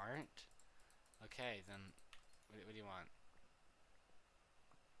 Oh, you aren't? Okay, then what do you want?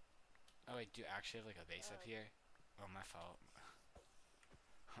 Oh wait, do you actually have like a base up here? Oh, my fault.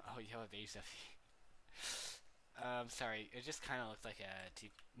 Oh, you have a base up here. Sorry, it just kind of looked like a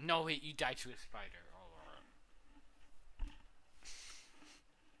No, wait, you died to a spider. Oh, Lord.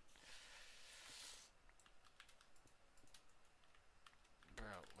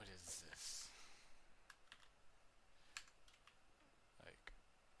 Bro, what is this? Like,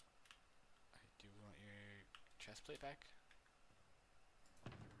 I do want your chest plate back?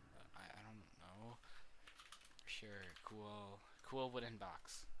 I don't know. Sure, cool wooden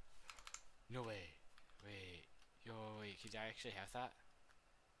box. No way. Wait. Yo, wait, could I actually have that?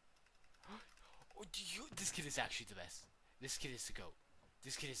 Oh, this kid is actually the best. This kid is the GOAT.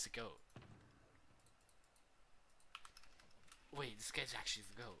 This kid is the GOAT. Wait, this guy's actually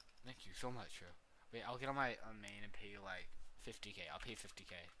the GOAT. Thank you so much, bro. Wait, I'll get on my main and pay you like 50k. I'll pay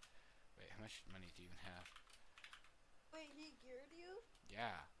 50k. Wait, how much money do you even have? Wait, he geared you?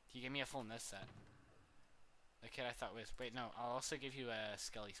 Yeah, he gave me a full nest set. The kid I thought was... Wait, no, I'll also give you a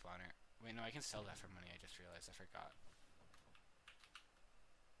skelly spawner. Wait, no, I can sell that for money. I just realized. I forgot.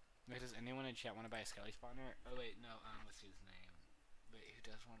 Wait, does anyone in chat want to buy a skelly spawner? Oh, wait, no, what's his name? Wait, who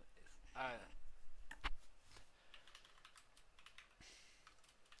does want it?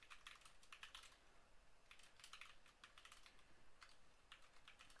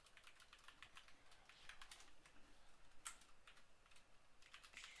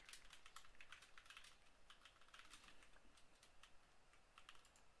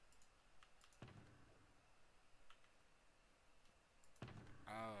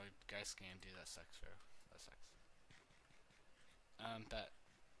 Oh, guys scam, dude, that sucks, bro. That sucks. But,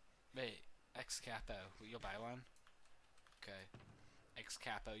 wait, X Capo, you'll buy one? Okay. X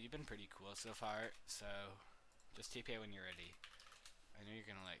Capo, you've been pretty cool so far, so just TP when you're ready. I know you're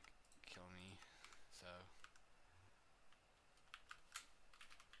gonna, like, kill me, so.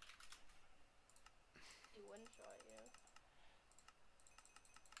 He one shot you.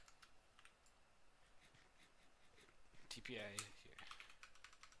 TPA here.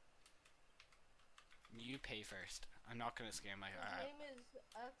 You pay first. I'm not gonna scam my. His name is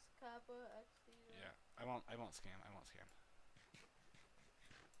X Kappa XD. Yeah, I won't scam. I won't scam.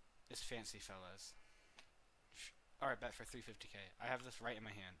 It's fancy fellas. Alright, bet for 350k. I have this right in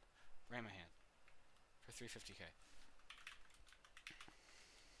my hand. Right in my hand. For 350k.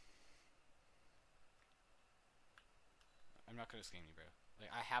 I'm not gonna scam you, bro.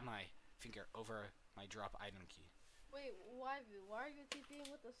 Like, I have my finger over my drop item key. Wait, why are you TPing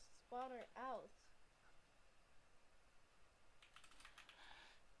with the spawner out?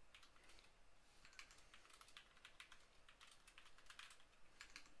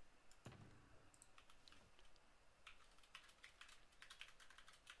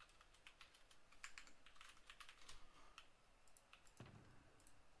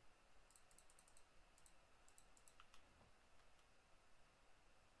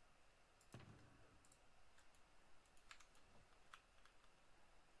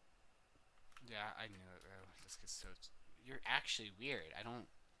 Yeah, I knew it, bro. This gets so... You're actually weird. I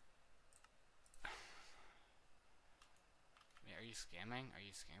don't... Wait, are you scamming? Are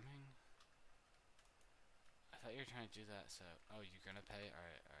you scamming? I thought you were trying to do that, so... Oh, you're gonna pay?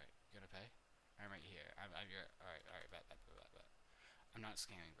 Alright. You gonna pay? I'm right here. I'm your... Alright, bet. I'm not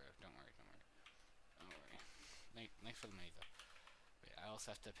scamming, bro. Don't worry. Thanks for the money, though. Wait, I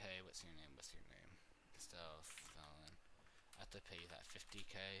also have to pay... What's your name? Stealth, Felon. I have to pay that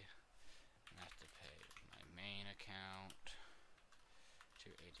 50k. And I have to pay my main account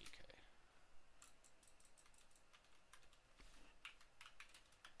 280k.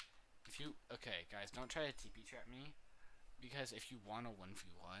 you okay, guys, don't try to TP trap me. Because if you want a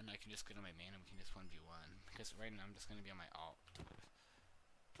 1v1, I can just go to my main and we can just 1v1. Because right now I'm just gonna be on my alt.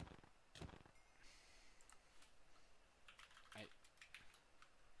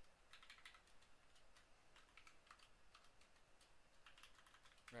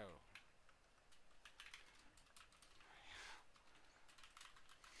 Bro.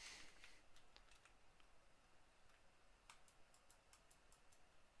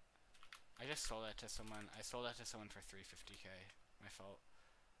 I just sold that to someone. I sold that to someone for 350k. My fault.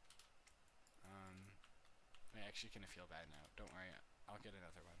 I'm actually gonna feel bad now. Don't worry. I'll get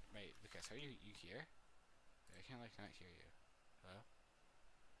another one. Wait, Lucas, are you here? I can't like not hear you. Hello?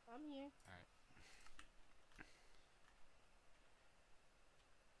 I'm here. Alright.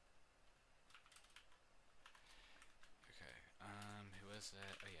 Okay. Who was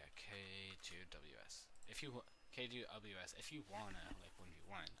that? Oh yeah, K2WS. If you K2WS, if you wanna like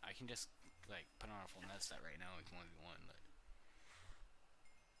 1v1, I can just like put on a full net set right now and 1v1 like.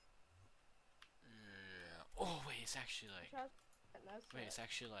 Yeah. Oh wait, it's actually like. Wait, it's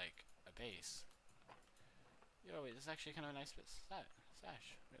actually like a base. Yo, wait, this is actually kind of a nice bit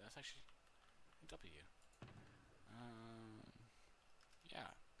stash. Wait, that's actually a W.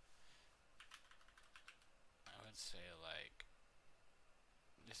 Yeah. I would say like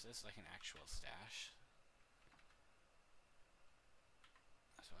this is like an actual stash.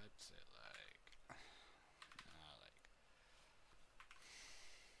 So I'd say like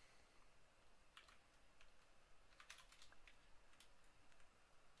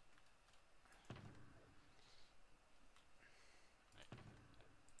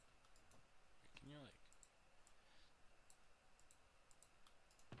can you like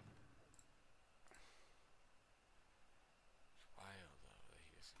it's wild though that he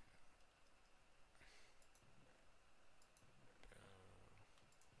was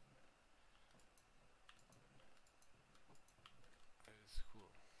that is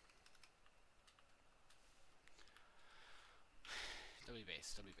cool. W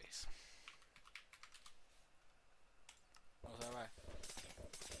base, W base. Oh, that way.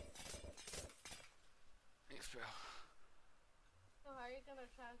 Thanks, bro. So how are you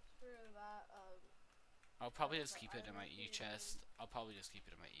gonna transfer that? I'll probably just keep it in my E chest. I'll probably just keep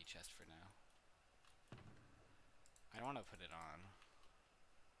it in my E chest for now. I don't want to put it on,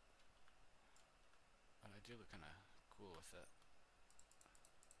 but I do look kind of cool with it.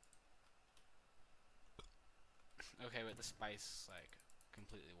 Okay, but the spice like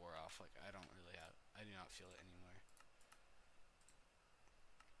completely wore off. Like I do not feel it anymore.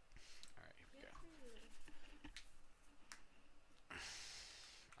 Alright, here we go.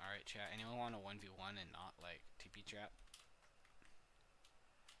 Alright, chat. Anyone want a 1v1 and not like TP trap?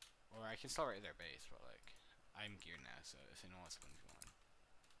 Or I can still right their base, but like I'm geared now, so if anyone wants 1v1.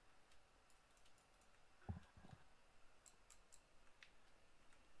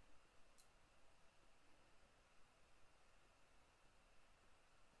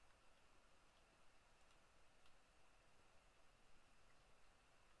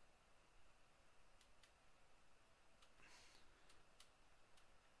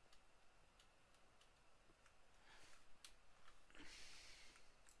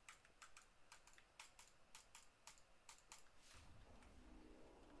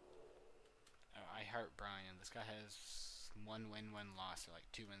 I heart Brian. This guy has 1 win, 1 loss, or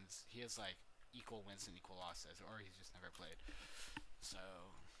like 2 wins. He has like equal wins and equal losses, or he's just never played. So,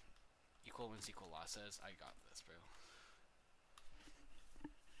 equal wins, equal losses. I got this, bro.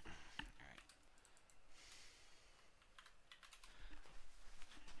 Alright.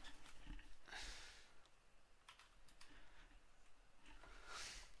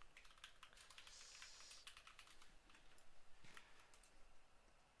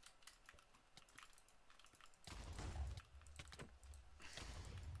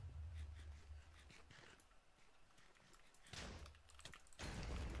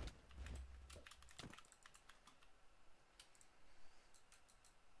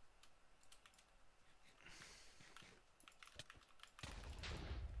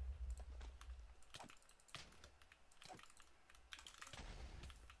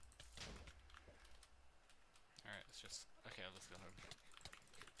 Alright, let's just... Okay, let's go home.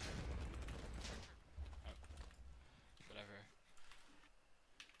 Oh. Whatever.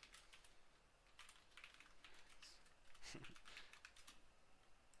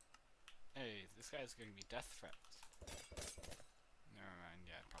 Hey, this guy's gonna be death threats. Never mind,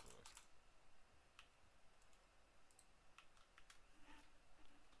 yeah, probably was.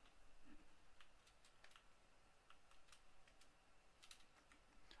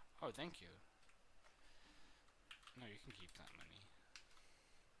 Oh, thank you. No, you can keep that money.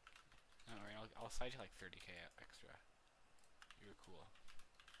 I'll slide you like 30k extra. You were cool.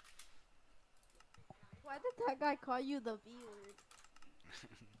 Why did that guy call you the B word?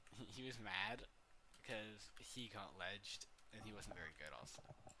 He was mad because he got ledged and he wasn't very good also.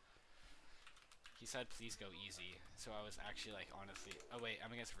 He said please go easy, so I was actually like honestly, oh wait,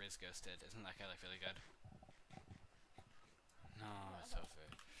 I'm against Riz Ghosted. Isn't that guy like really good? No, it's so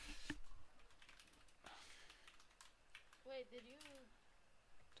fair. Wait, did you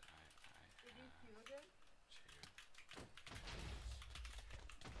queue again?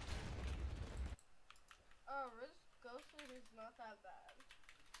 Oh, Riz Ghosted is not that bad.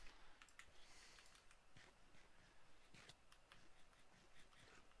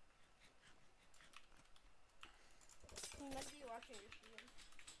 He might be watching your stream.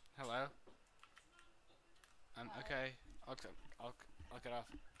 Hello? Hi. Okay. I'll get off.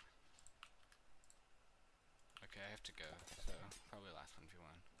 Okay, I have to go, so probably last one if you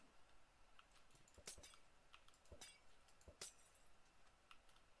want.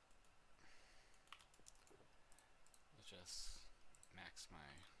 Let's just max my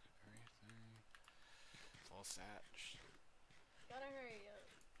everything. Full satch. Gotta hurry up.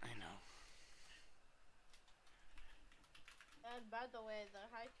 I know. And by the way, the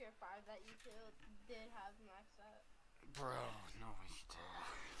high tier 5 that you killed did have max set. Bro, no he did.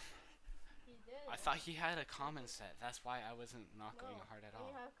 He did. I thought he had a common set. That's why I wasn't not going hard at When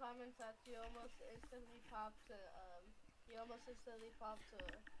all. you have common sets, you almost instantly pop to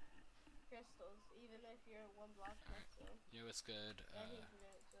crystals, even if you're one block next to him. Yo, what's good? And he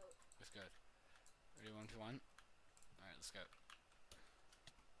didn't, so. What's good? Ready 1v1? Alright, let's go.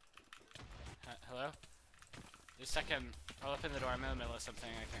 Hello? Just a second. I'll open the door. I'm in the middle of something.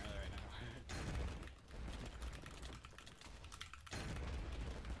 I can't really right now.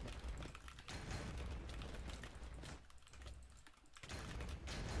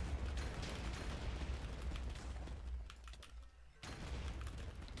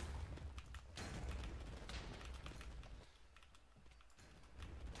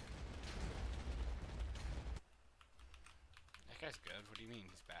 That guy's good. What do you mean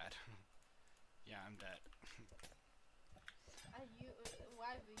he's bad? Yeah, I'm dead.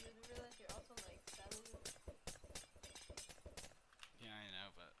 Why? But you realize you're also like selling. Yeah, I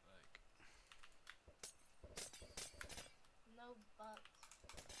know, but like. No buts.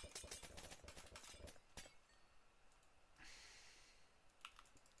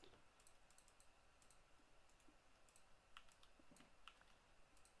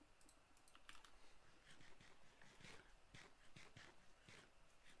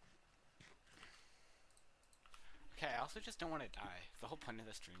 Okay, I also just don't want to die. The whole point of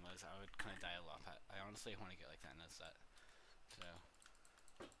this stream was I would kind of die a lot. I honestly want to get like that in a set. So.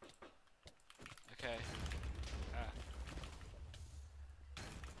 Okay. No.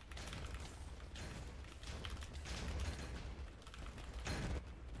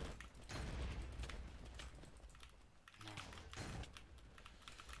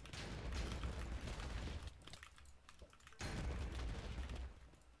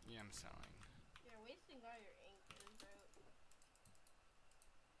 Yeah, I'm selling. You're wasting all your ink, bro.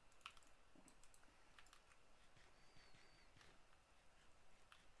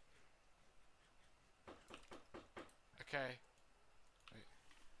 Okay. Wait.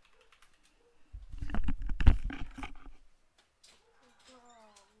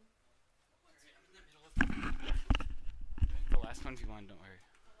 The last 1v1, don't worry.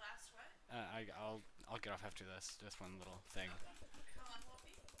 The last what? I'll get off after this. Just one little thing. Okay. How long will it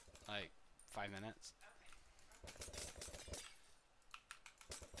be? Like 5 minutes.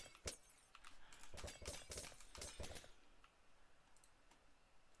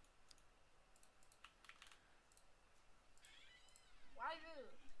 Okay. Why do?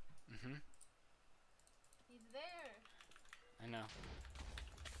 He's there. I know.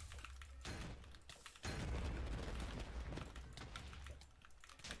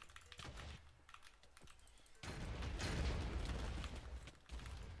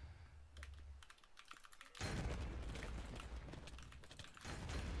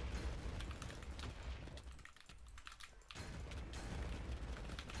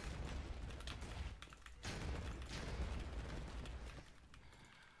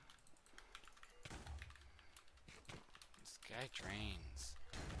 This guy drains.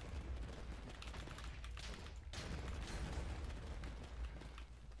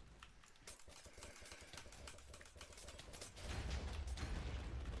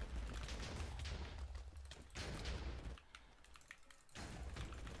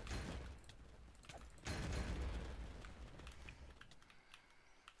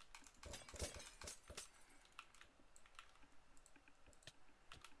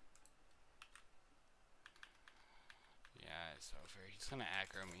 it's over. He's gonna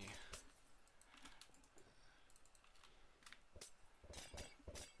aggro me.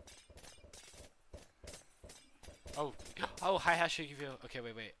 Oh, oh, hi, hashtag UV. Okay,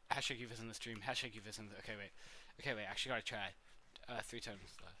 wait. Hashtag UV is in the stream. Hashtag UV is in the. Okay, wait. Actually gotta try. 3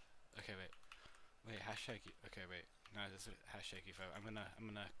 times left. Okay, wait. Hashtag. Okay, wait. No, this is hashtag UV. I'm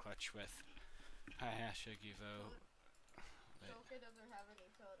gonna clutch with. Hi, hashtag UV. Shoke doesn't have any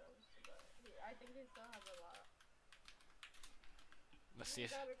totems, but I think he still has a lot. Let's see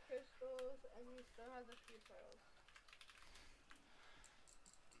if. He's got crystals and he still has a few pearls.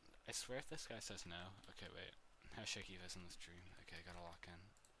 I swear if this guy says no. Okay, wait. Hashtag UV is in the stream. Okay, gotta lock in.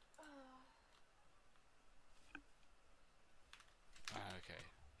 Okay,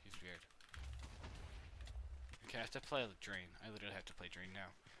 he's weird. Okay, I have to play Drain. I literally have to play Drain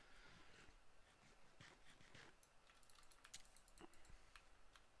now.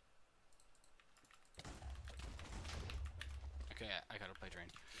 Okay, I gotta play Drain.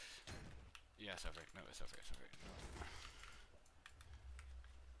 Yeah, it's over. No, it's over.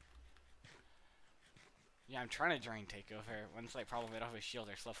 Yeah, I'm trying to Drain takeover. Once like problem it off his shield,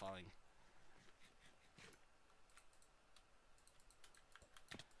 they're slow falling.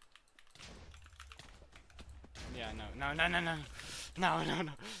 Yeah, no.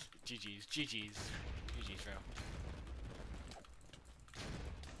 GG's, bro.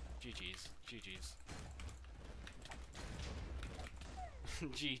 GG's.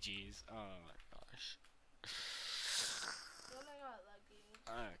 GG's. Oh my gosh. Well, I got lucky.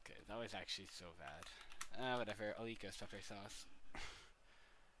 Okay, that was actually so bad. Whatever. I'll eat ghost pepper sauce.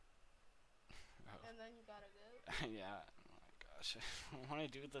 Oh. And then you gotta go. Yeah. Oh my gosh. I want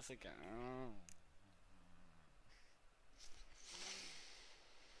to do this again.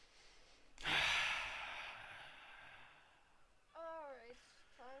 Alright,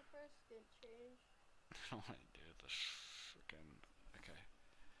 time for a skin change. I don't want to do this freaking. Okay.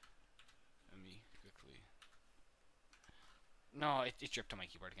 Let me quickly. No, it dripped on my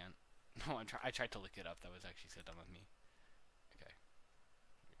keyboard again. No, I tried to look it up. That was actually so dumb of me. Okay.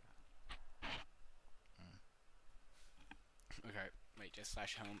 Okay, wait, just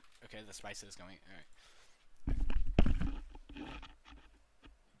slash home. Okay, the spice is going. Alright.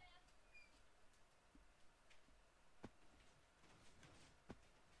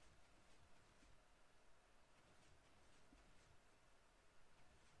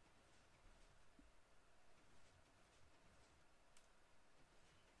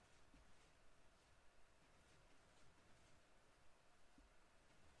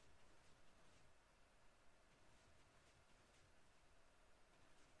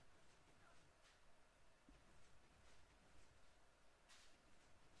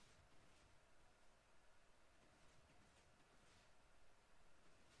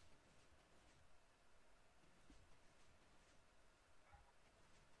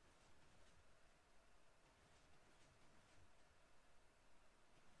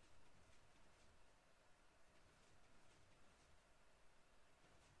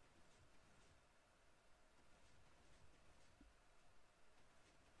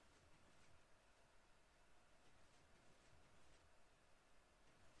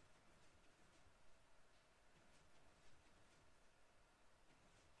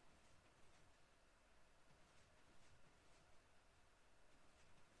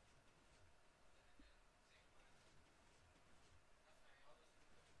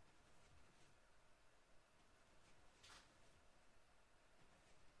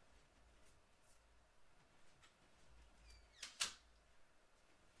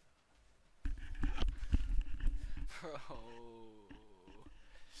 Bro.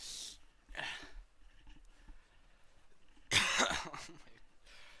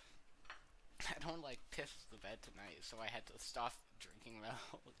 I don't like piss the bed tonight, so I had to stop drinking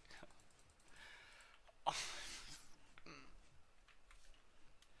milk. Oh.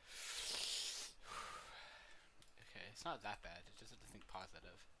 Okay, it's not that bad. It just have to think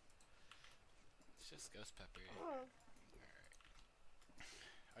positive. It's just ghost pepper. Alright.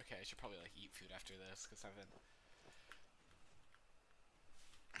 Okay, I should probably like eat food after this because I've been.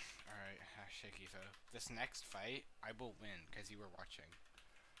 Alright, hashtag Evo. This next fight, I will win because you were watching.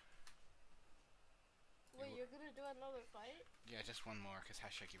 Wait, you're gonna do another fight? Yeah, just one more because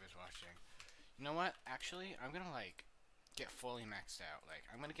hashtag Evo's watching. You know what? Actually, I'm gonna like get fully maxed out. Like,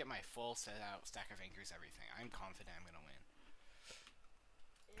 I'm gonna get my full set out stack of anchors, everything. I'm confident I'm gonna win.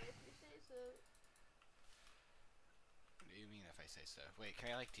 If you say so. What do you mean if I say so? Wait,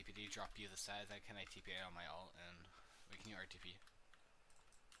 can I like TPD drop you the set? Then can I TPA on my ult and wait, can you RTP?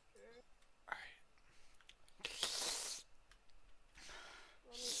 Sure. Alright.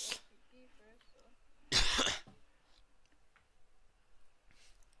 Let me FPP first, so.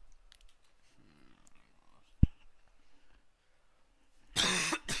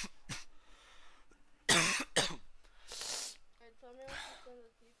 in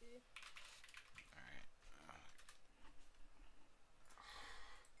the TP. Alright.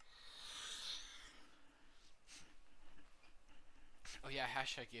 Oh yeah,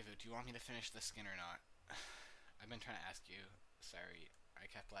 hashtag Givu. Do you want me to finish the skin or not? I've been trying to ask you. Sorry. I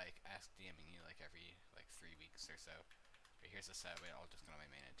kept like DMing you like every like 3 weeks or so. But here's the set. Wait, I'll just go to my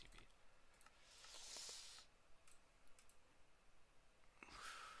main and TP.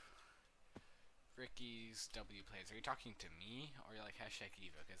 Ricky's W plays. Are you talking to me or like hashtag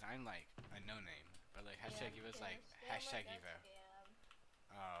Evo? Because I'm like a no name, but like hashtag Evo's like hashtag Evo.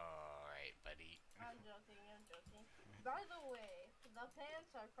 Alright, buddy. I'm joking, I'm joking. By the way, the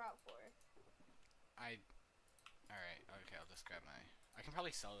pants are crop for. Alright, okay, I'll just grab my. I can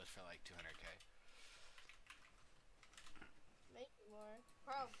probably sell this for like 200k. Maybe more.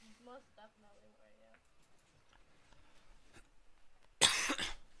 Probably, most definitely more, yeah.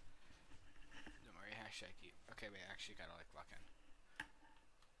 Don't worry, hashtag Evo. Okay, wait, I actually gotta like lock in.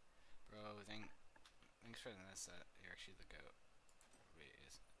 Bro, thanks for this. You're actually the goat. Wait,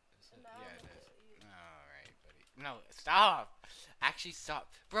 is it? No, Yeah, it is. Alright, buddy. No, stop! Actually,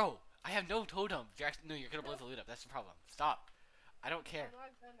 stop. Bro, I have no totem. No, you're gonna blow the loot up. That's the problem. Stop. I don't care. I'm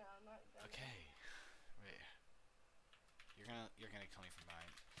not gonna. Okay. Wait. You're gonna kill me from behind.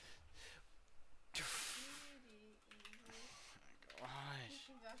 Oh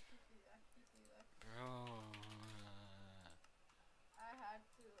my gosh. Bro. I had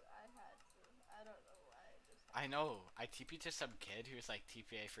to. I don't know why I just. I know. I TP'd to some kid who was like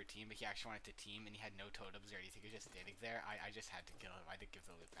TPA for team, but he actually wanted to team and he had no totems or anything. He was just standing there. I just had to kill him. I didn't give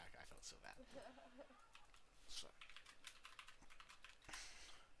the loot back. I felt so bad. So.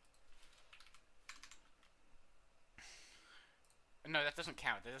 No, that doesn't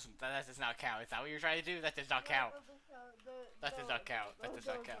count. That does not count. Is that what you're trying to do? That does not count. That does not count. That does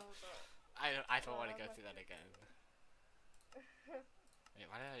not count. I don't want to go through that again. Wait,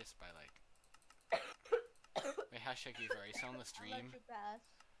 why did I just buy like? Wait, hashtag Eva, are you still on the stream?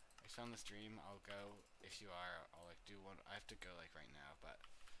 Are you still on the stream? I'll go. If you are, I'll like do one. I have to go like right now, but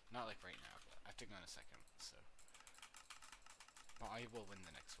not like right now. But I have to go in a second. So, but I will win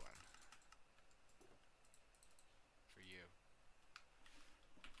the next one for you.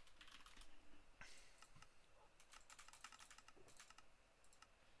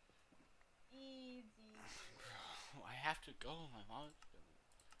 Easy. Bro, I have to go. My mom.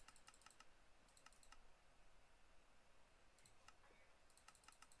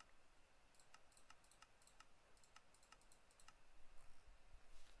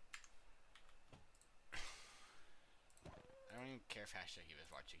 I don't even care if hashtag he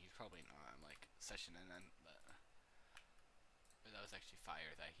was watching. He's probably not. I'm like such an NN, but that was actually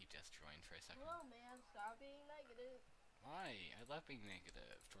fire that he just joined for a second. Hello, man. Stop being negative. Why? I love being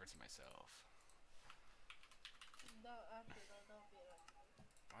negative towards myself. No, actually, no, don't be negative.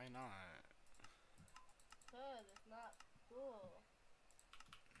 Why not? Cause it's not cool.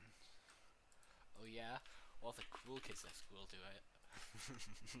 Oh yeah? Well, the cool kids at school do it.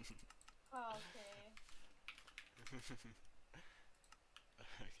 Oh, okay.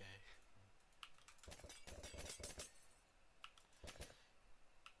 Okay.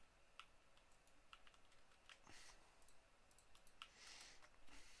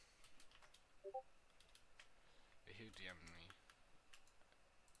 Wait, who DM'd me?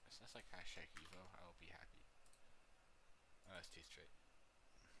 If that's like hashtag Evo, I'll be happy. Oh, that's too straight.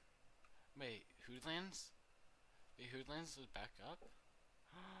 Wait, Hoodlands? Wait, Hoodlands is back up?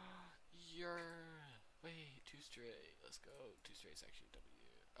 Wait, two straight. Let's go. Two straight's actually W.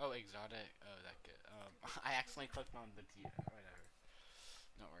 Oh, exotic. Oh, that good. I accidentally clicked on the D. Whatever.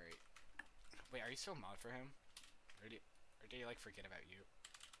 Don't worry. Wait, are you still mod for him? Or did he like forget about you?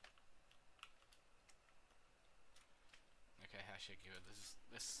 Okay, hashtag you.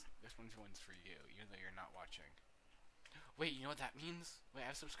 This one's for you, even though you're not watching. Wait, you know what that means? Wait, I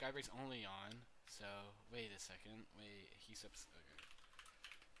have subscribers only on. So wait a second. Wait, okay.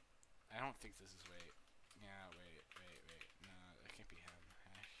 I don't think this is Yeah, wait. No, that can't be him.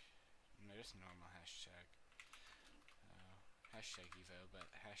 No, just normal hashtag. Hashtag Evo, but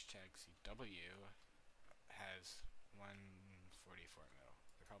hashtag CW has 144 mil.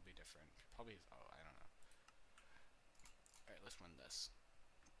 They're probably different. I don't know. Alright, let's win this.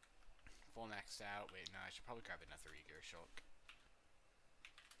 Full maxed out. Wait, no, I should probably grab another Eager Shulk.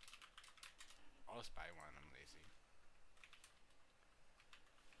 I'll just buy one, I'm lazy.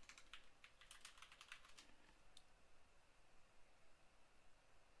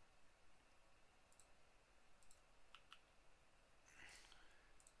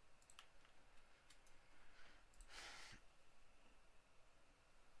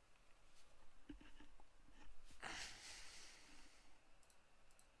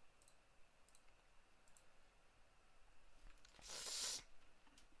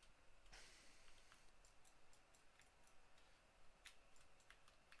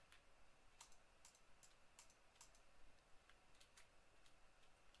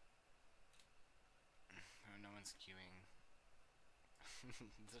 everyone's queuing.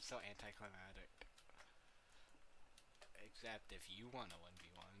 This is so anticlimactic. Except if you want a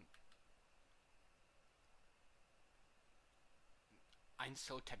 1v1. I'm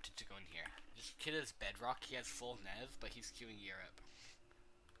so tempted to go in here. This kid is bedrock, he has full nev, but he's queuing Europe.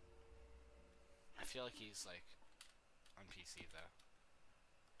 I feel like he's like on PC though.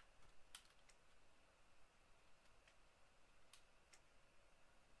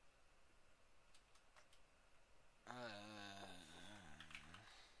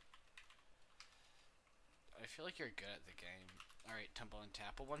 I feel like you're good at the game. Alright, tumble and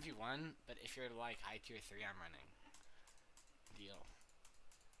tap. A 1v1, but if you're like high tier 3, I'm running. Deal.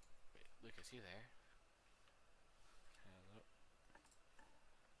 Wait, Lucas, you there? Hello?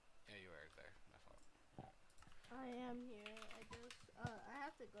 Yeah, you are there. My fault. I am here. I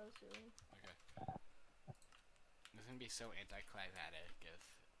have to go soon. Okay. It's gonna be so anticlimactic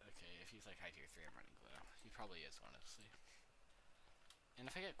if he's like high tier 3, I'm running glow. He probably is, honestly. And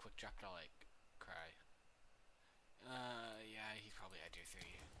if I get quick dropped, I'll like cry. Yeah, he's probably high tier 3.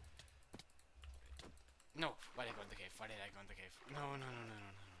 No! Why did I go in the cave? Why did I go in the cave? No, no, no, no, no, no,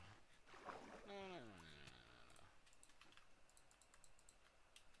 no. No, no, no, no, no, no.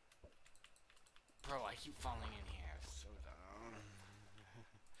 Bro, I keep falling in here. So dumb.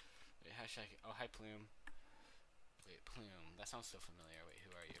 Wait, hashtag. Oh, hi, Plume. Wait, Plume. That sounds so familiar. Wait,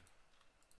 who are you?